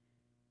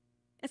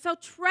 And so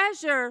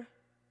treasure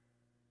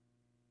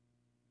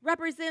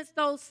represents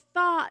those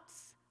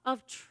thoughts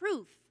of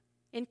truth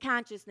in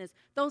consciousness,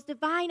 those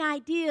divine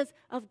ideas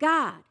of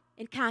God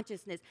in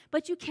consciousness.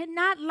 But you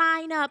cannot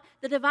line up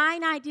the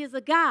divine ideas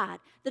of God,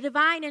 the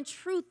divine and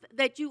truth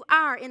that you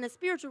are in the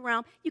spiritual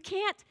realm. You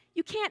can't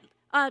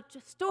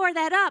store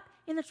that up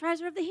in the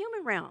treasure of the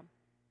human realm.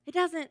 It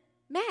doesn't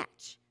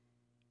match.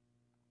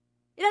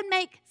 It doesn't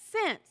make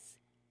sense.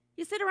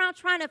 You sit around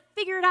trying to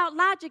figure it out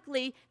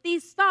logically,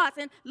 these thoughts,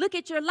 and look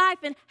at your life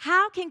and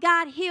how can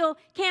God heal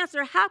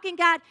cancer? How can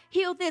God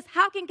heal this?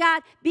 How can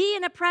God be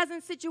in a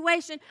present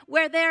situation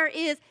where there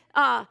is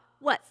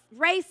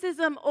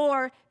racism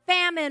or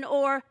famine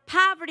or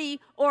poverty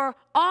or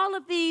all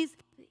of these,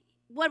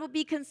 what would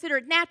be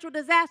considered natural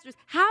disasters?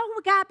 How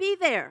would God be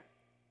there?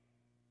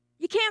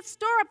 You can't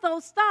store up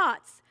those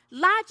thoughts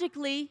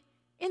logically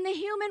in the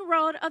human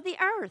world of the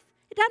earth.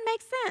 It doesn't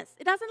make sense.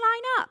 It doesn't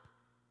line up.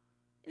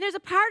 And there's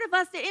a part of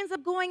us that ends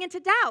up going into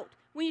doubt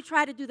when you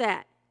try to do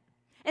that.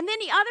 And then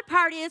the other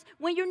part is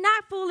when you're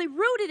not fully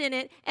rooted in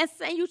it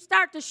and you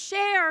start to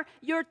share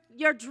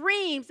your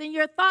dreams and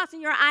your thoughts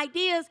and your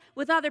ideas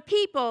with other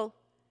people,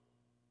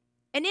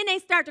 and then they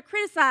start to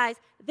criticize,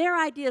 their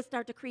ideas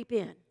start to creep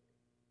in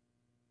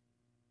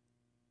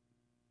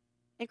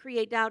and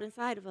create doubt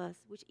inside of us,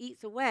 which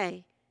eats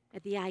away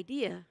at the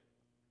idea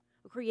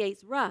or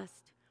creates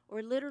rust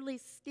or literally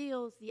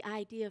steals the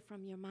idea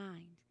from your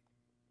mind.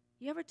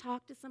 You ever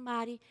talked to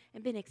somebody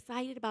and been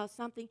excited about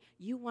something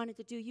you wanted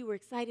to do, you were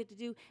excited to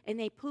do, and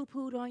they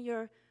poo-pooed on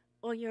your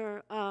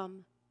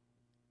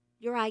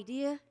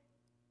idea?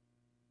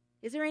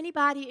 Is there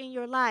anybody in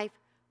your life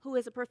who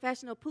is a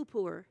professional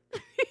poo-pooer?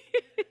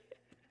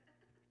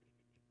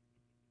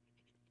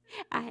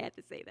 I had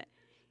to say that.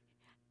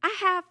 I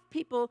have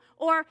people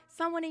or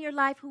someone in your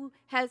life who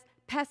has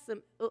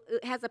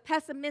a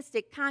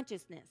pessimistic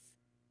consciousness.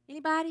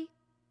 Anybody?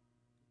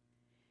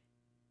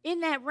 In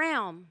that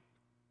realm,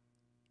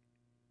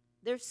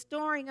 they're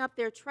storing up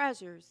their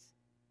treasures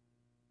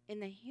in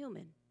the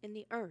human, in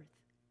the earth,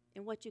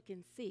 in what you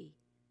can see.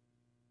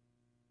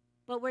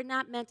 But we're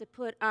not meant to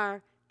put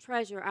our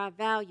treasure, our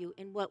value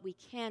in what we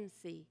can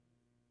see.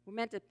 We're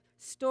meant to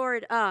store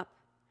it up,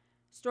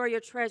 store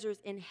your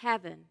treasures in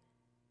heaven,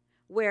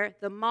 where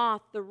the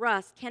moth, the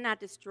rust cannot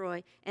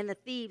destroy, and the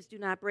thieves do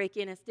not break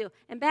in and steal.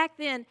 And back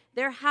then,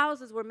 their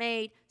houses were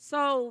made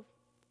so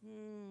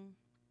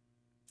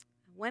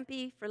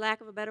wimpy, for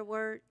lack of a better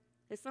word,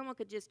 that someone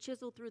could just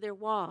chisel through their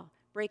wall,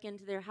 break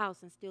into their house,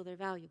 and steal their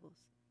valuables.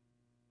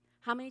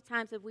 How many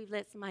times have we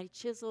let somebody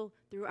chisel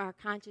through our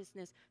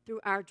consciousness,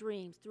 through our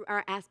dreams, through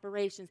our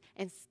aspirations,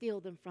 and steal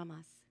them from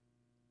us?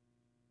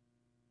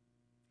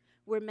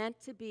 We're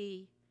meant to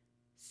be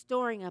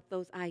storing up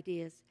those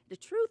ideas. The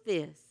truth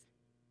is,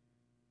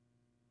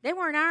 they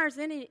weren't ours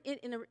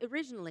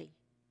originally.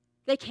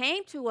 They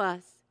came to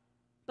us,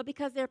 but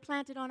because they're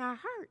planted on our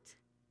heart.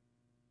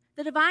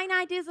 The divine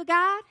ideas of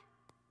God,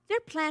 they're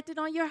planted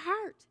on your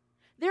heart.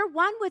 They're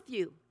one with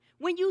you.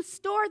 When you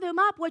store them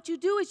up, what you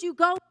do is you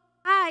go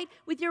inside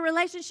with your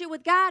relationship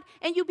with God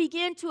and you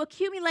begin to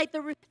accumulate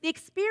the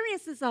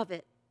experiences of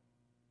it.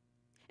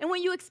 And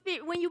when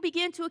you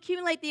begin to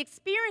accumulate the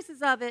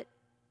experiences of it,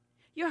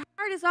 your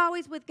heart is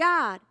always with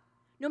God.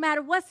 No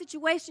matter what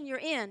situation you're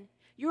in,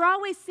 you're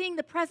always seeing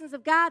the presence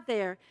of God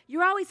there.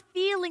 You're always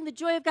feeling the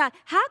joy of God.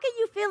 How can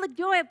you feel the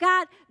joy of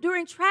God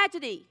during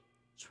tragedy?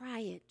 Try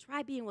it.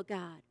 Try being with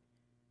God.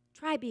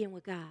 Try being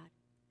with God.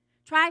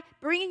 Try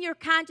bringing your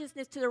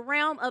consciousness to the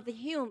realm of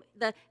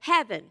the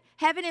heaven.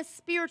 Heaven is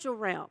spiritual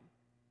realm.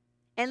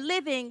 And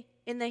living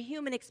in the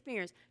human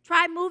experience.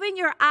 Try moving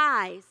your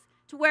eyes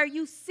to where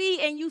you see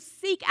and you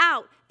seek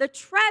out the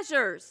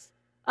treasures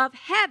of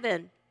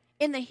heaven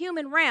in the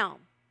human realm.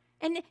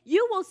 And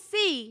you will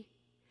see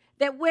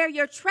that where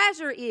your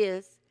treasure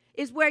is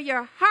where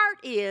your heart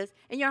is,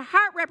 and your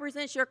heart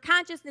represents your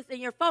consciousness and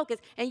your focus.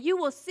 And you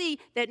will see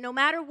that no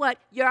matter what,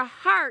 your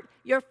heart,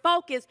 your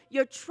focus,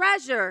 your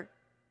treasure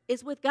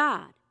is with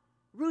God,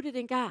 rooted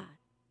in God.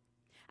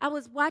 I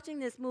was watching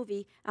this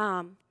movie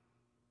about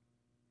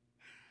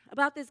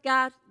this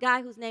guy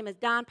whose name is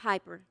Don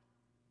Piper.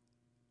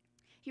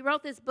 He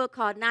wrote this book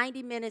called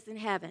 90 Minutes in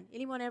Heaven.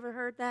 Anyone ever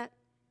heard that?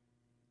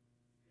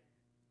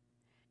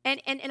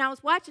 And I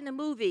was watching the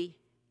movie.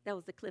 That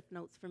was the Cliff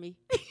Notes for me.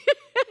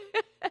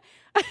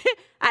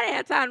 I didn't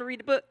have time to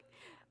read the book.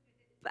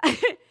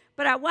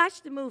 But I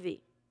watched the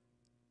movie.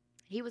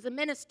 He was a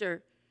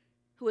minister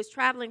who was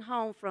traveling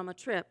home from a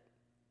trip,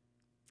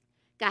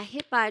 got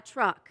hit by a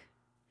truck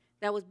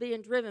that was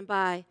being driven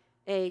by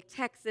a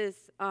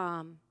Texas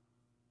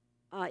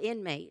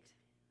inmate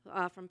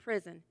from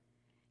prison.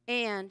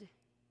 And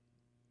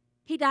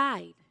he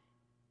died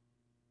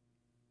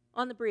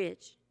on the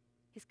bridge.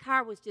 His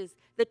car was just,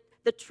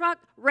 the truck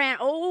ran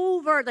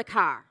over the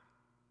car,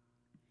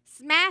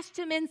 smashed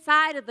him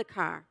inside of the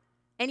car,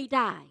 and he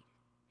died.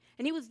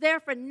 And he was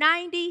there for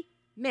 90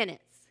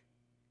 minutes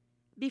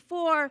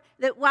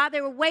while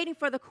they were waiting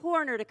for the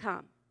coroner to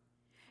come.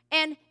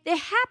 And it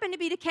happened to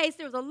be the case,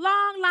 there was a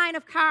long line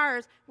of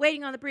cars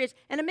waiting on the bridge,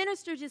 and the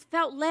minister just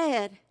felt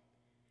led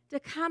to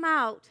come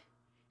out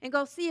and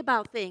go see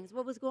about things,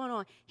 what was going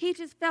on. He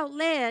just felt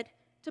led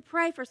to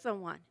pray for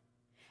someone.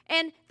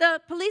 And the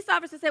police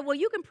officer said, well,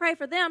 you can pray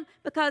for them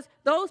because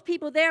those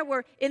people there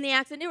were in the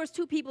accident. There was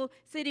 2 people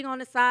sitting on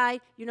the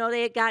side. You know,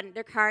 their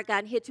car had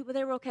gotten hit too, but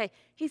they were okay.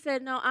 He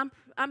said, no,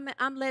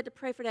 I'm led to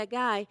pray for that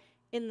guy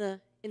in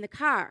the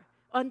car,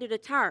 under the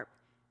tarp.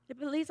 The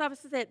police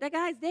officer said, that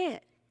guy's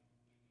dead.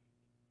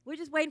 We're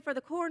just waiting for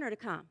the coroner to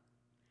come.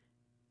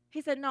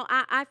 He said, no,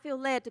 I feel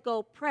led to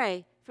go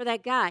pray for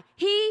that guy.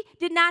 He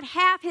did not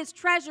have his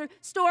treasure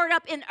stored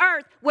up in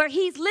earth where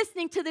he's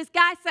listening to this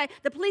guy say,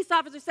 the police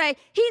officer say,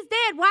 he's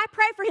dead, why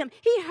pray for him?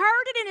 He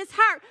heard it in his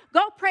heart,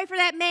 go pray for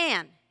that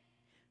man.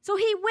 So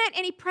he went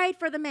and he prayed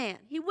for the man.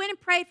 He went and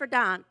prayed for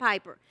Don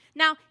Piper.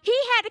 Now, he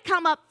had to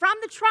come up from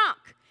the trunk.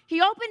 He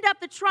opened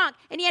up the trunk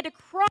and he had to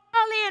crawl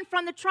in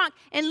from the trunk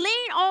and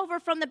lean over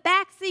from the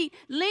back seat,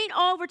 lean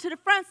over to the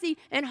front seat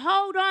and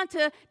hold on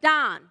to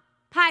Don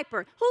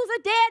Piper, who's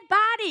a dead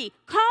body,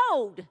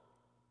 cold,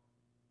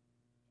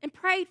 and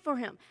prayed for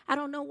him. I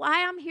don't know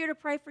why I'm here to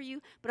pray for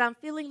you, but I'm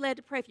feeling led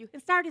to pray for you.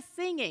 And started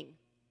singing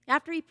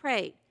after he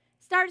prayed.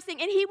 Started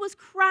singing, and he was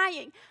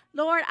crying.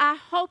 Lord, I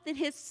hope that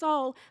his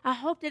soul, I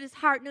hope that his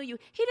heart knew you.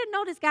 He didn't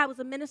know this guy was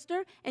a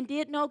minister and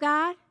did know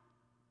God.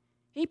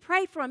 He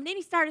prayed for him. Then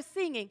he started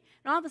singing,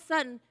 and all of a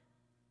sudden,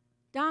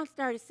 Don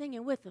started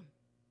singing with him.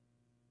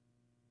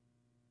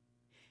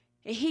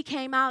 And he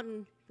came out,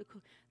 and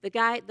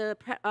the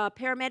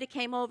paramedic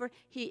came over.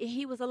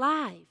 He was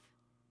alive.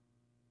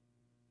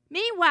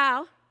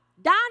 Meanwhile,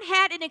 Don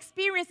had an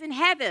experience in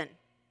heaven.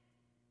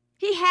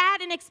 He had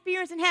an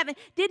experience in heaven,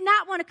 did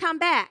not want to come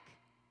back.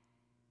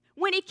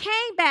 When he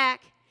came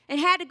back and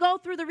had to go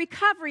through the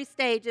recovery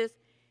stages,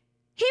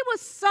 he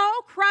was so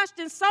crushed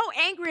and so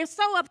angry and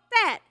so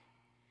upset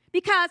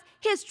because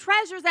his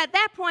treasures at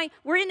that point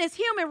were in this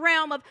human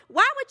realm of,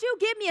 why would you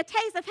give me a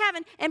taste of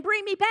heaven and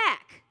bring me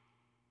back?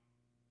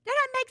 That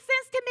doesn't make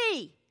sense to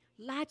me.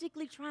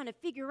 Logically trying to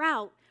figure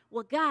out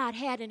what God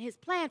had in his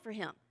plan for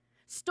him.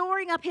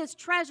 Storing up his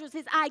treasures,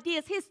 his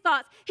ideas, his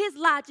thoughts, his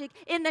logic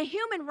in the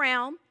human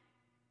realm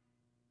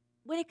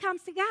when it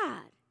comes to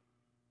God.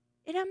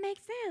 It doesn't make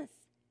sense.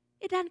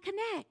 It doesn't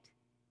connect.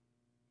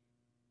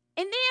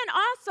 And then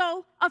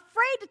also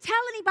afraid to tell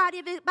anybody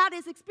about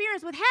his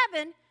experience with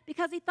heaven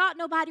because he thought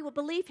nobody would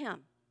believe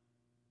him.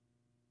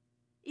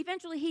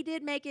 Eventually he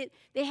did make it.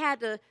 They had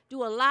to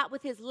do a lot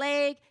with his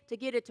leg to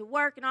get it to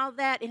work and all of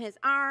that, in his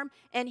arm.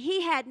 And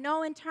he had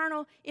no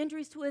internal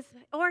injuries to his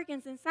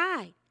organs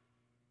inside.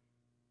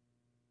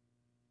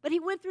 But he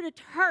went through the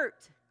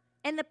hurt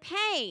and the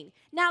pain.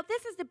 Now,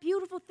 this is the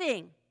beautiful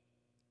thing.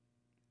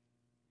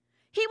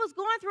 He was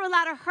going through a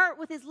lot of hurt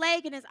with his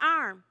leg and his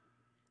arm.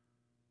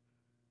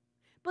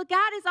 But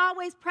God is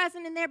always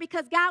present in there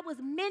because God was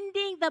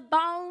mending the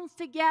bones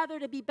together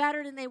to be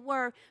better than they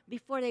were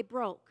before they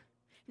broke.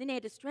 Then they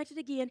had to stretch it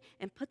again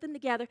and put them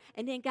together,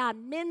 and then God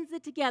mends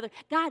it together.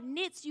 God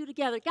knits you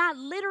together. God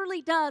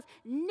literally does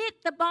knit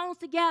the bones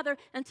together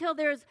until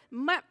there's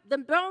the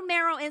bone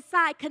marrow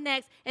inside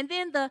connects, and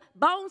then the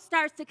bone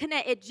starts to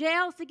connect. It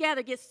gels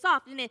together, gets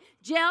soft, and it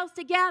gels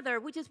together,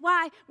 which is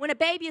why when a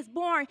baby is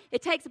born,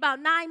 it takes about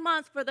 9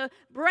 months for the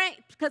brain,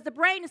 because the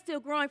brain is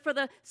still growing, for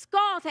the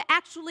skull to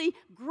actually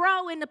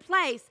grow into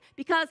place,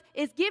 because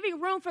it's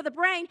giving room for the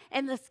brain,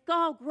 and the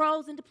skull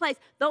grows into place.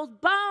 Those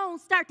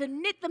bones start to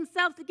knit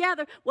themselves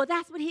together. Well,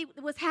 that's what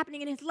was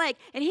happening in his leg.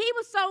 And he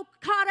was so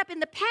caught up in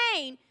the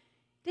pain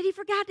that he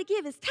forgot to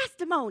give his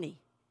testimony.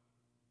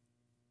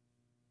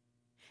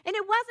 And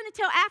it wasn't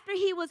until after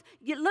he was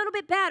a little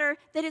bit better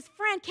that his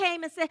friend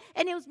came and said,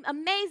 and it was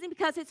amazing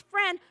because his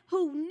friend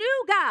who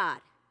knew God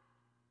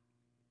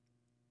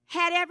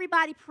had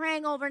everybody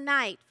praying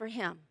overnight for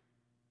him.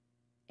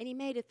 And he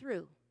made it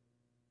through.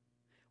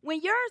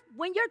 When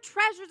your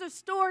treasures are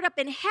stored up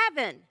in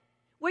heaven,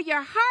 where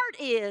your heart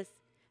is,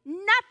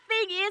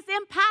 nothing is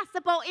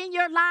impossible in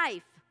your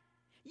life.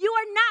 You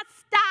are not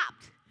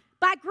stopped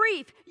by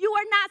grief. You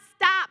are not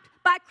stopped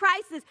by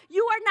crisis.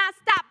 You are not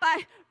stopped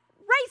by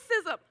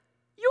racism.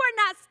 You are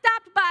not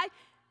stopped by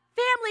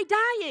family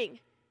dying.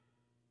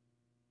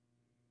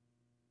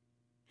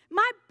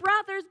 My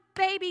brother's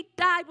baby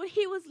died when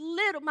he was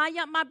little.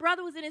 My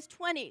brother was in his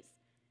 20s.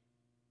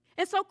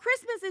 And so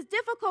Christmas is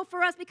difficult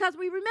for us because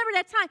we remember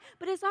that time,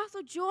 but it's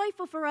also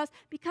joyful for us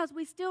because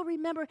we still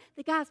remember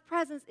that God's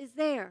presence is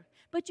there.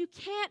 But you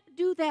can't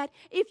do that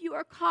if you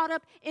are caught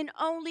up in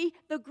only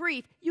the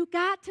grief. You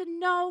got to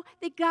know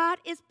that God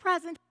is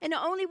present, and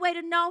the only way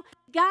to know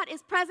God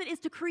is present is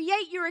to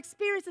create your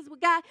experiences with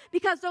God,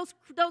 because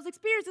those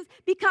experiences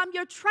become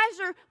your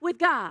treasure with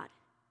God.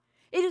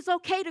 It is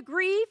okay to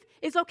grieve.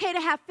 It's okay to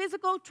have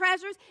physical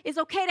treasures. It's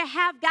okay to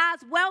have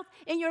God's wealth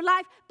in your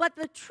life. But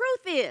the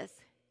truth is,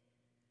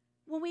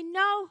 when we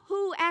know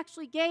who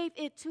actually gave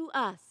it to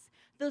us,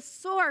 the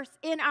source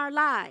in our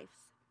lives,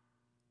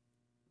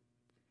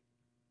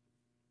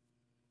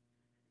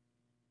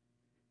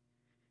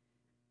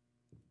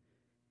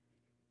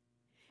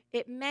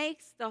 it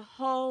makes the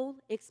whole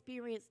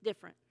experience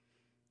different.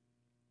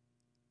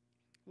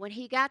 When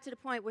he got to the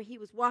point where he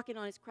was walking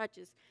on his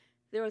crutches,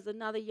 there was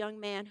another young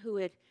man who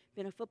had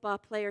been a football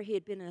player. He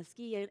had been in a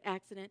ski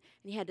accident,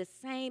 and he had the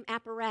same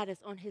apparatus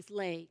on his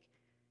leg.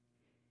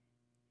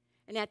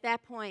 And at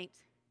that point,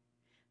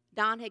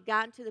 Don had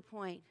gotten to the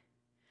point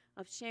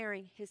of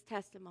sharing his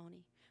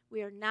testimony.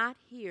 We are not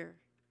here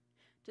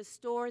to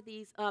store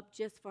these up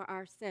just for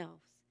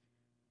ourselves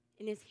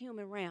in this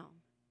human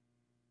realm.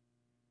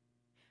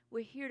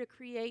 We're here to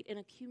create and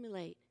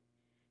accumulate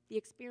the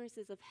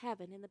experiences of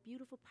heaven. And the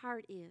beautiful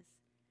part is,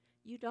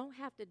 you don't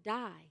have to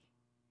die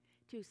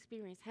to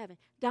experience heaven.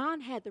 Don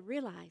had to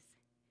realize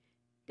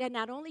that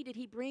not only did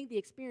he bring the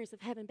experience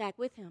of heaven back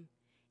with him,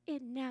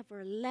 it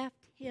never left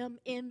him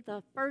in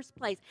the first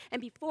place.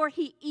 And before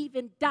he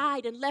even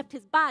died and left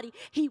his body,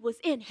 he was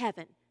in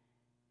heaven.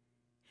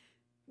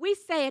 We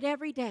say it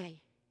every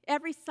day,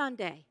 every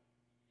Sunday,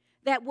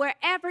 that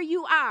wherever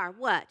you are,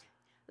 what?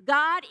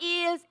 God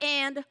is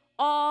and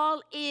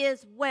all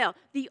is well.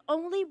 The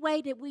only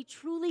way that we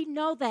truly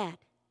know that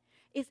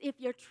is if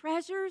your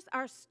treasures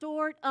are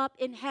stored up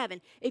in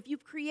heaven. If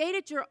you've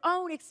created your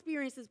own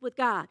experiences with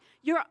God,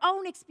 your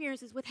own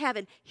experiences with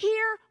heaven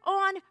here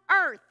on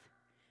earth.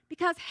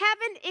 Because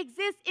heaven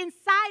exists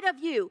inside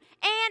of you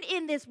and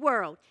in this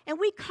world. And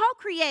we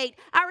co-create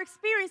our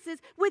experiences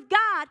with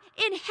God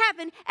in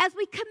heaven as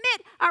we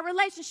commit our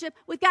relationship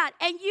with God.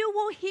 And you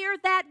will hear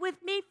that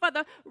with me for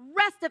the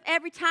rest of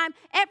every time.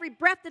 Every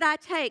breath that I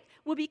take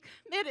will be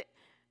committed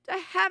to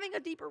having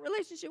a deeper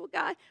relationship with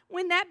God.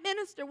 When I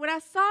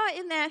saw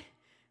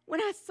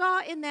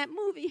in that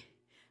movie,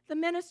 the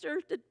minister,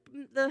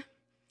 the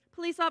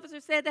police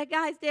officer said, that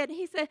guy's dead. And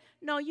he said,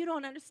 no, you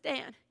don't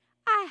understand.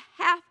 I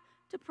have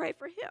to pray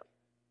for him.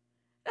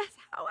 That's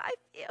how I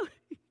feel.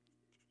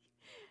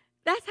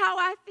 That's how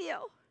I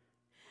feel.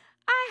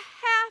 I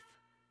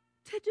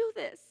have to do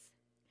this.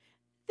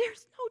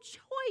 There's no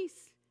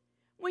choice.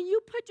 When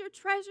you put your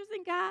treasures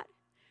in God,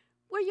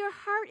 where your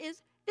heart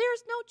is,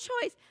 there's no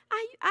choice.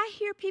 I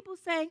hear people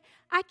saying,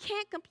 I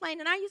can't complain.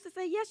 And I used to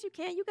say, yes, you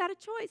can. You got a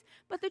choice.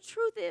 But the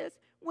truth is,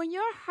 when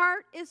your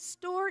heart is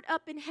stored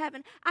up in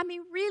heaven, I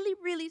mean really,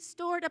 really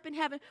stored up in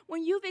heaven,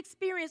 when you've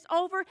experienced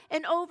over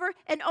and over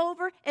and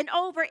over and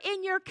over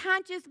in your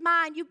conscious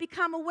mind, you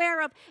become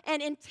aware of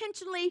and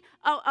intentionally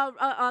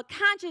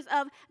conscious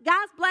of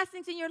God's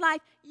blessings in your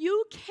life,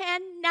 you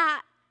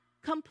cannot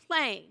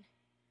complain,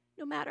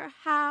 no matter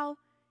how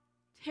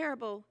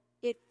terrible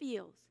it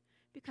feels,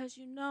 because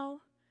you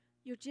know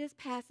you're just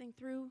passing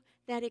through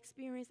that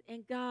experience,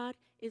 and God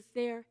is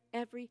there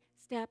every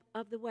step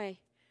of the way.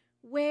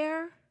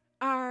 Where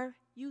are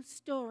you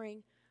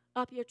storing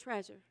up your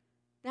treasure?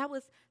 That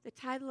was the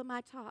title of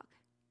my talk,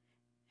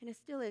 and it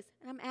still is.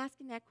 And I'm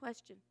asking that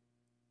question.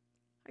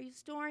 Are you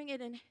storing it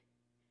in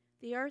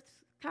the earth's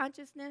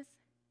consciousness,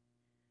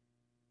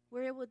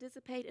 where it will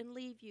dissipate and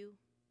leave you?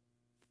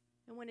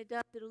 And when it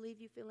does, it'll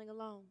leave you feeling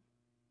alone.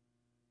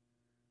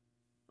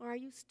 are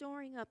you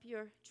storing up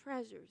your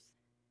treasures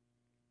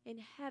in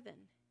heaven,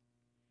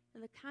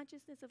 in the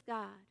consciousness of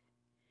God,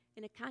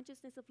 in the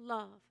consciousness of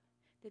love,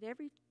 that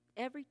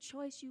every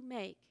choice you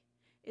make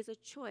is a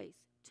choice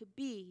to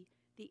be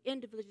the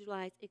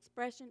individualized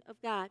expression of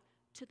God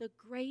to the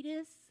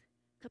greatest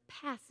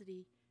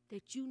capacity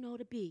that you know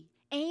to be,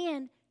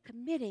 and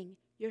committing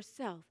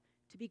yourself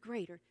to be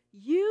greater.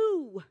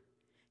 You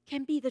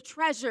can be the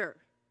treasure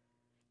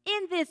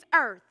in this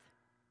earth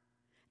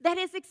that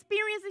is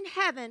experiencing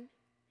heaven,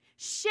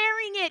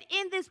 sharing it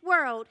in this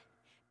world,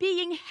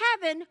 being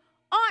heaven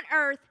on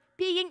earth,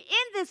 being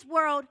in this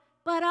world,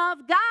 but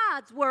of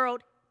God's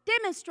world,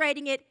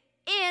 demonstrating it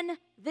in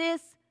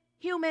this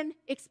human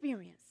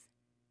experience.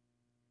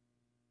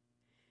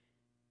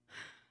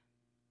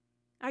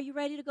 Are you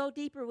ready to go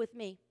deeper with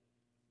me?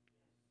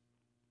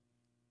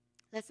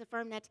 Let's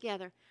affirm that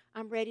together.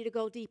 I'm ready to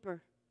go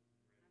deeper.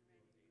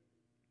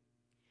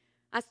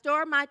 I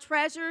store my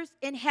treasures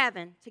in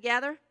heaven.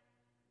 Together?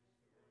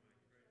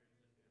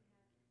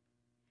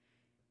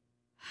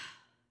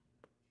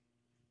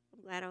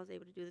 I'm glad I was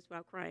able to do this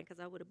without crying, because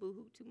I would have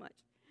boo-hooed too much.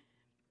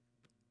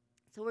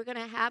 So we're going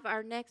to have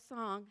our next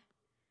song.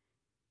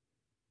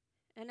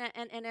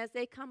 And as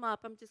they come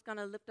up, I'm just going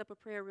to lift up a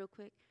prayer real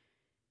quick.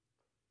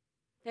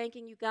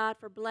 Thanking you, God,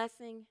 for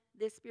blessing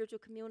this spiritual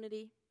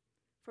community,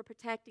 for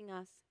protecting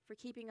us, for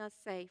keeping us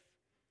safe.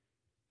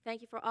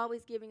 Thank you for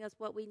always giving us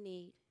what we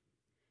need.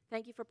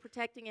 Thank you for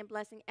protecting and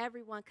blessing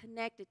everyone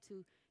connected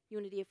to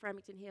Unity of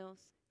Farmington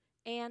Hills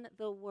and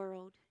the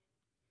world.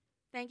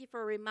 Thank you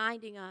for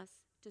reminding us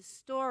to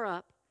store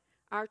up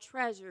our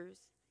treasures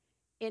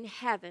in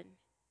heaven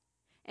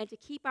and to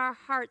keep our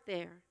heart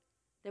there,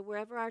 that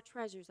wherever our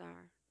treasures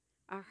are,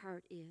 our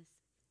heart is.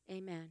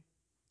 Amen.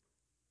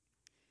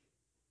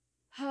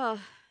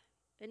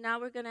 And now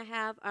we're going to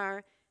have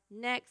our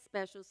next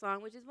special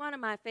song, which is one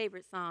of my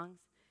favorite songs,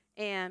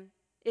 and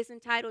it's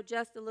entitled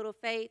Just a Little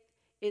Faith.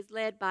 It's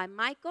led by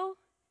Michael,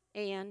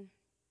 and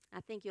I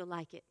think you'll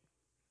like it.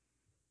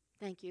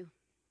 Thank you.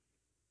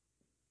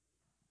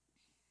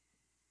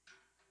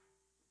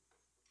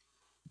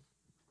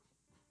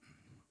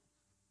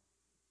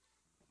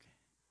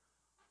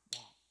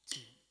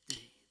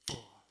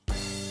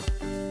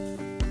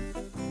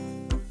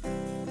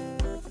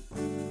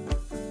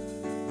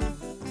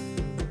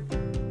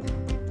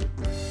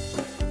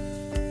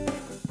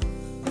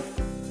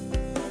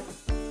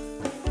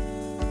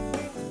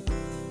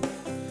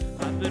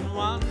 Been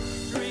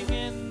wandering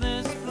in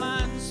this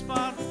blind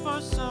spot for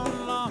so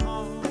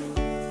long,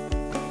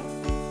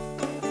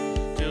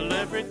 till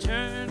every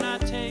turn I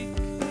take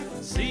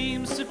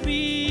seems to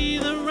be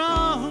the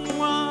wrong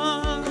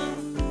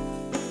one.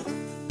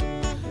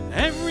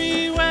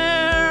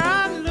 Everywhere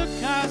I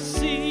look I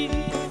see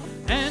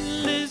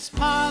endless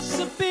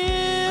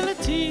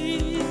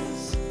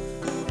possibilities,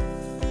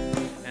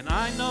 and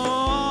I know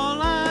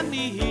all I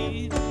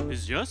need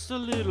is just a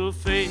little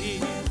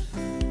faith.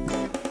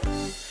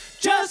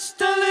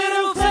 Just a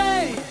little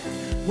faith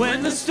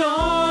when the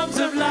storms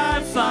of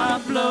life are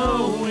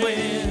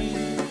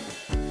blowing.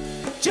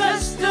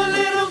 Just a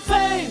little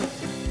faith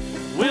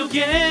will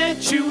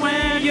get you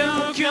where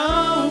you're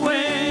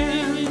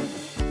going.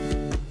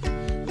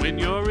 When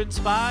you're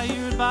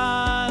inspired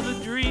by the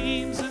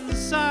dreams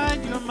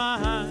inside your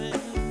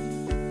mind,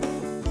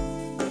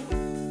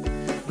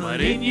 but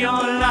in your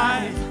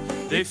life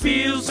they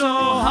feel so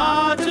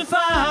hard to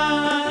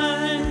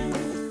find.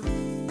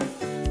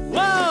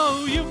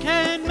 Whoa, you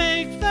can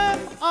make them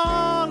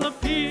all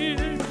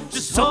appear.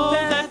 Just hold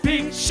that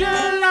picture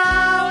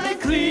loud and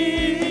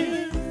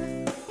clear.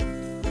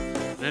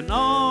 Then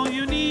all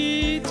you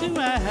need to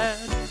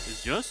add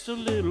is just a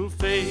little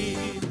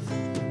faith.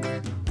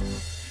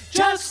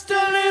 Just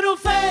a little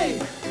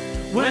faith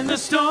when the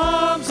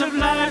storms of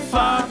life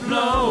are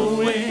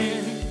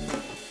blowing.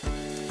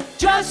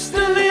 Just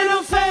a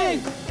little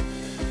faith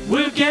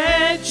will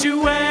get you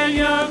where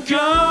you're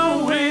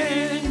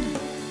going.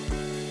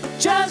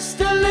 Just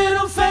a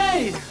little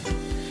faith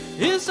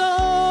is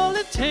all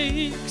it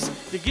takes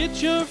to get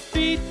your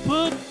feet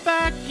put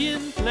back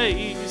in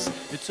place.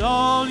 It's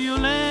all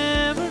you'll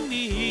ever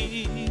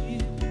need.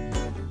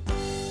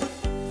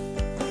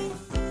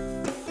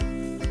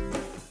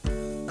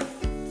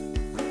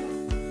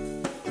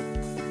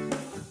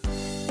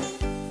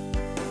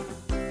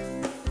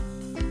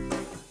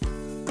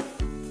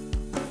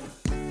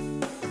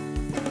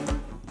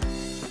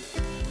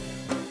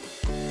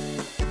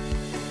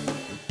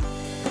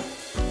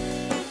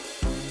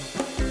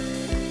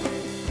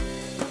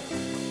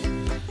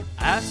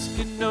 Ask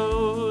and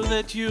know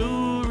that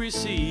you'll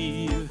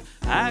receive.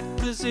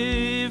 Act as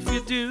if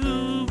you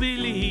do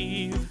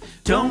believe.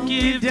 Don't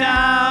give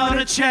doubt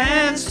a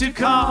chance to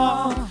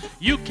call.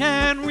 You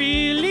can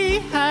really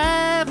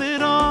have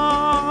it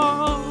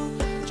all.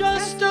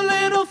 Just a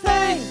little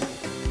faith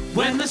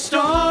when the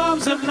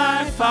storms of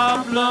life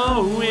are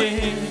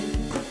blowing.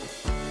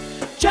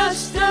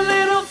 Just a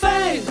little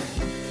faith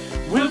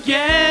will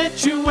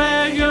get you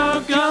where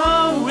you're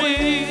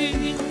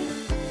going.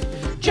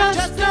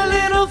 Just a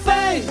little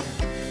faith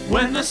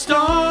when the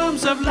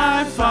storms of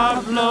life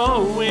are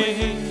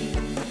blowing.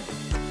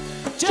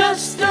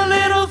 Just a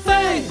little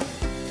faith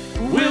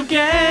will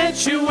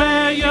get you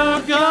where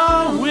you're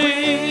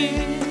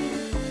going.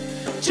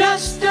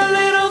 Just a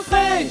little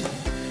faith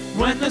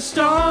when the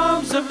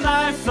storms of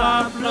life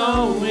are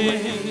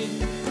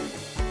blowing.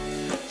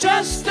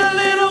 Just a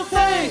little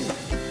faith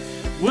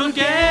will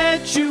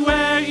get you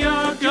where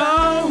you're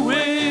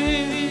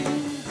going.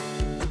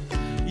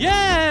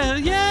 Yeah,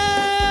 yeah.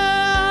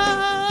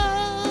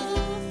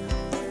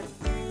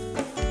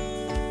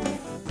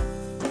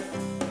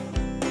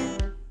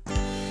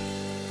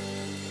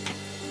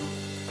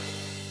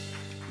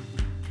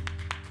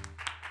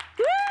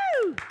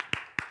 Woo!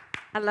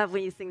 I love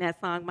when you sing that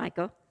song,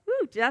 Michael.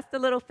 Woo, just a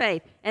little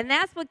faith. And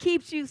that's what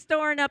keeps you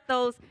storing up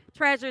those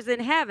treasures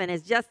in heaven,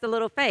 is just a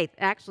little faith.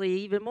 Actually,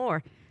 even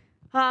more.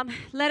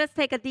 Let us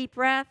take a deep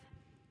breath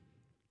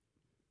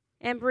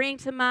and bring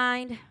to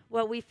mind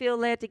what we feel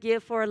led to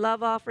give for a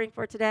love offering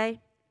for today.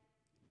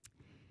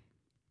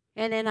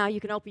 And then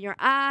you can open your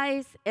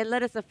eyes and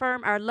let us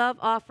affirm our love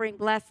offering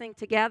blessing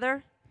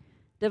together.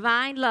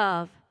 Divine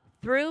love,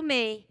 through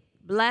me,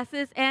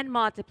 blesses and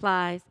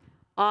multiplies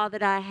all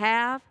that I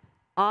have,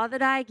 all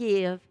that I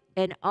give,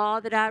 and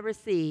all that I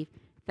receive.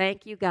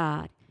 Thank you,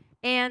 God.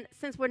 And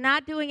since we're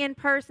not doing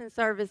in-person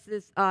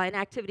services and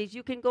activities,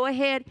 you can go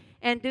ahead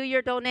and do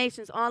your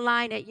donations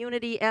online at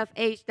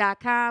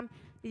unityfh.com.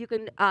 You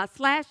can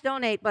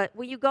 /donate, but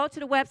when you go to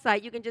the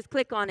website, you can just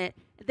click on it.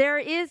 There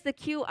is the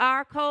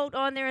QR code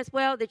on there as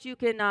well that you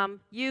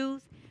can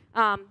use.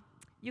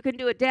 You can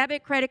do a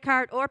debit, credit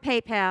card, or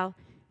PayPal.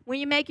 When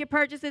you make your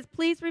purchases,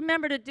 please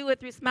remember to do it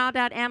through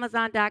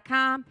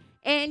smile.amazon.com,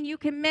 and you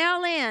can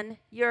mail in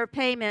your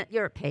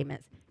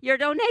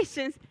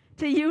donations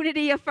to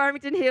Unity of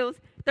Farmington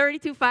Hills,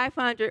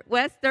 32500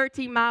 West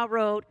 13 Mile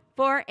Road,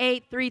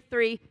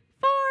 48334.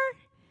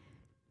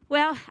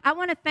 Well, I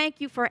want to thank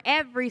you for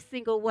every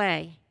single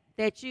way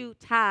that you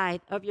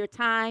tithe of your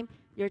time,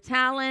 your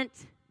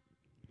talent.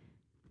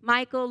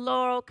 Michael,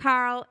 Laurel,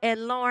 Carl,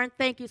 and Lauren,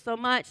 thank you so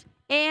much.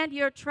 And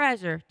your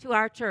treasure to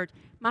our church.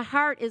 My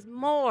heart is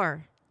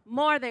more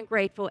than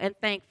grateful and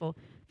thankful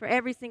for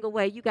every single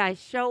way you guys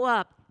show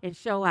up and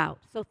show out.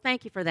 So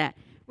thank you for that.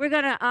 We're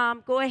going to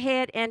go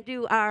ahead and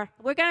do our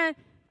prayer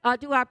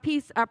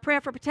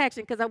for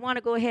protection, because I want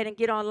to go ahead and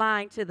get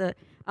online to the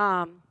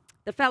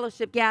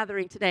fellowship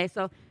gathering today.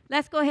 So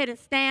let's go ahead and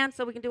stand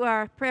so we can do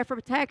our prayer for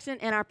protection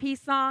and our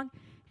peace song,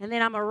 and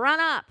then I'm going to run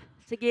up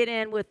to get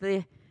in with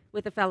the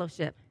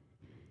fellowship.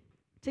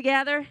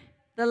 Together,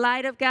 the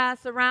light of God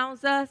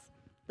surrounds us,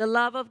 the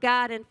love of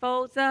God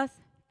enfolds us,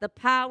 the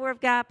power of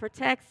God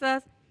protects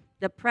us,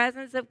 the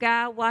presence of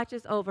God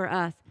watches over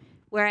us.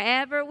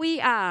 Wherever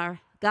we are,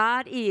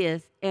 God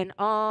is, and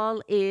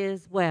all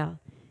is well.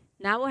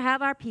 Now we'll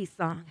have our peace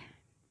song.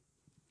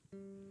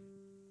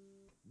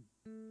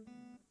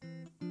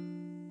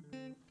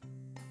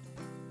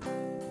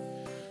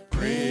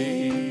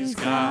 Praise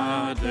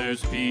God,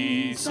 there's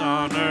peace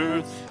on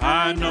earth.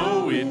 I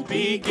know it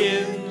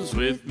begins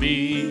with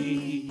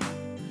me.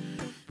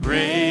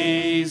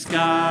 Praise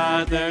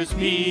God, there's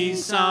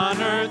peace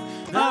on earth,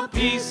 the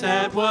peace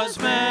that was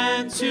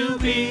meant to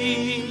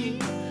be.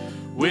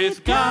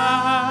 With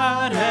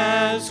God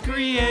as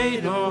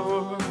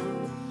creator,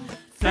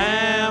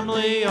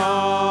 family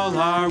all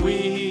are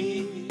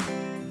we.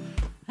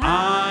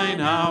 I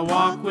now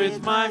walk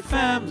with my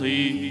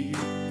family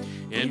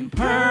in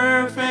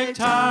perfect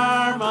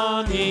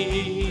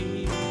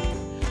harmony.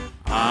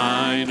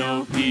 I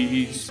know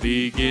peace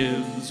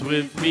begins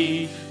with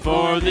me,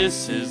 for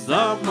this is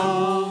the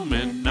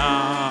moment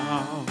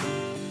now.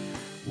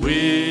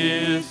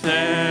 With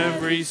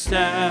every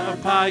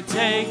step I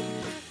take,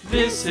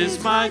 this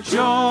is my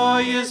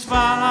joyous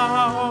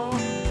vow.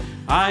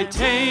 I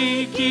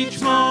take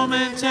each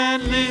moment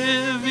and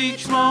live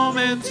each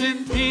moment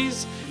in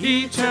peace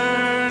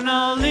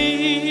eternally.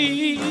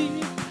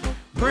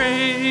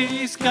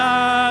 Praise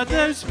God,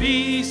 there's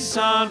peace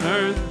on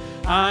earth.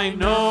 I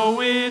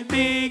know it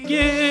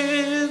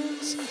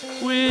begins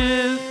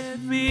with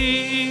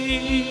me.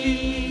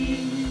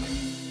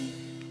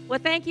 Well,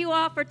 thank you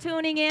all for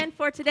tuning in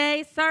for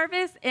today's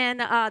service.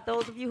 And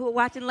those of you who are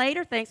watching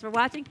later, thanks for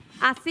watching.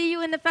 I'll see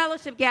you in the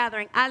fellowship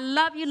gathering. I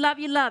love you, love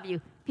you, love you.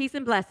 Peace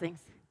and blessings.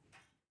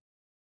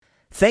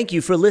 Thank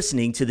you for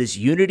listening to this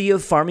Unity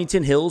of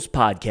Farmington Hills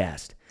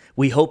podcast.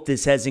 We hope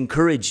this has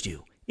encouraged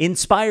you,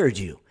 inspired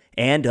you,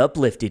 and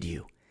uplifted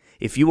you.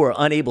 If you are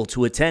unable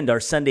to attend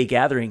our Sunday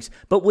gatherings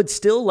but would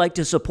still like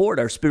to support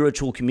our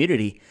spiritual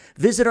community,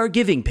 visit our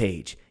giving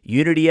page,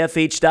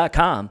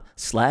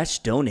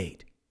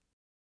 unityfh.com/donate.